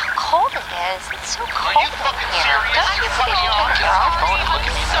can't believe how cold it is. It's so cold in here. Don't you think they should turn it off? I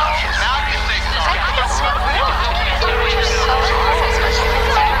think it's so rude. You're so cold.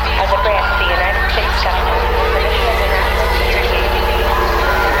 As a branch of the United States government,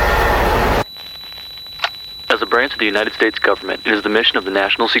 As a branch of the United States government, it is the mission of the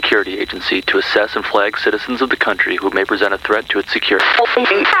National Security Agency to assess and flag citizens of the country who may present a threat to its security.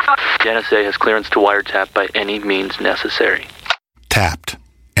 The NSA has clearance to wiretap by any means necessary. Tapped.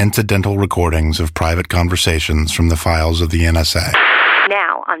 Incidental recordings of private conversations from the files of the NSA.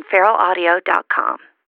 now on feralaudio.com.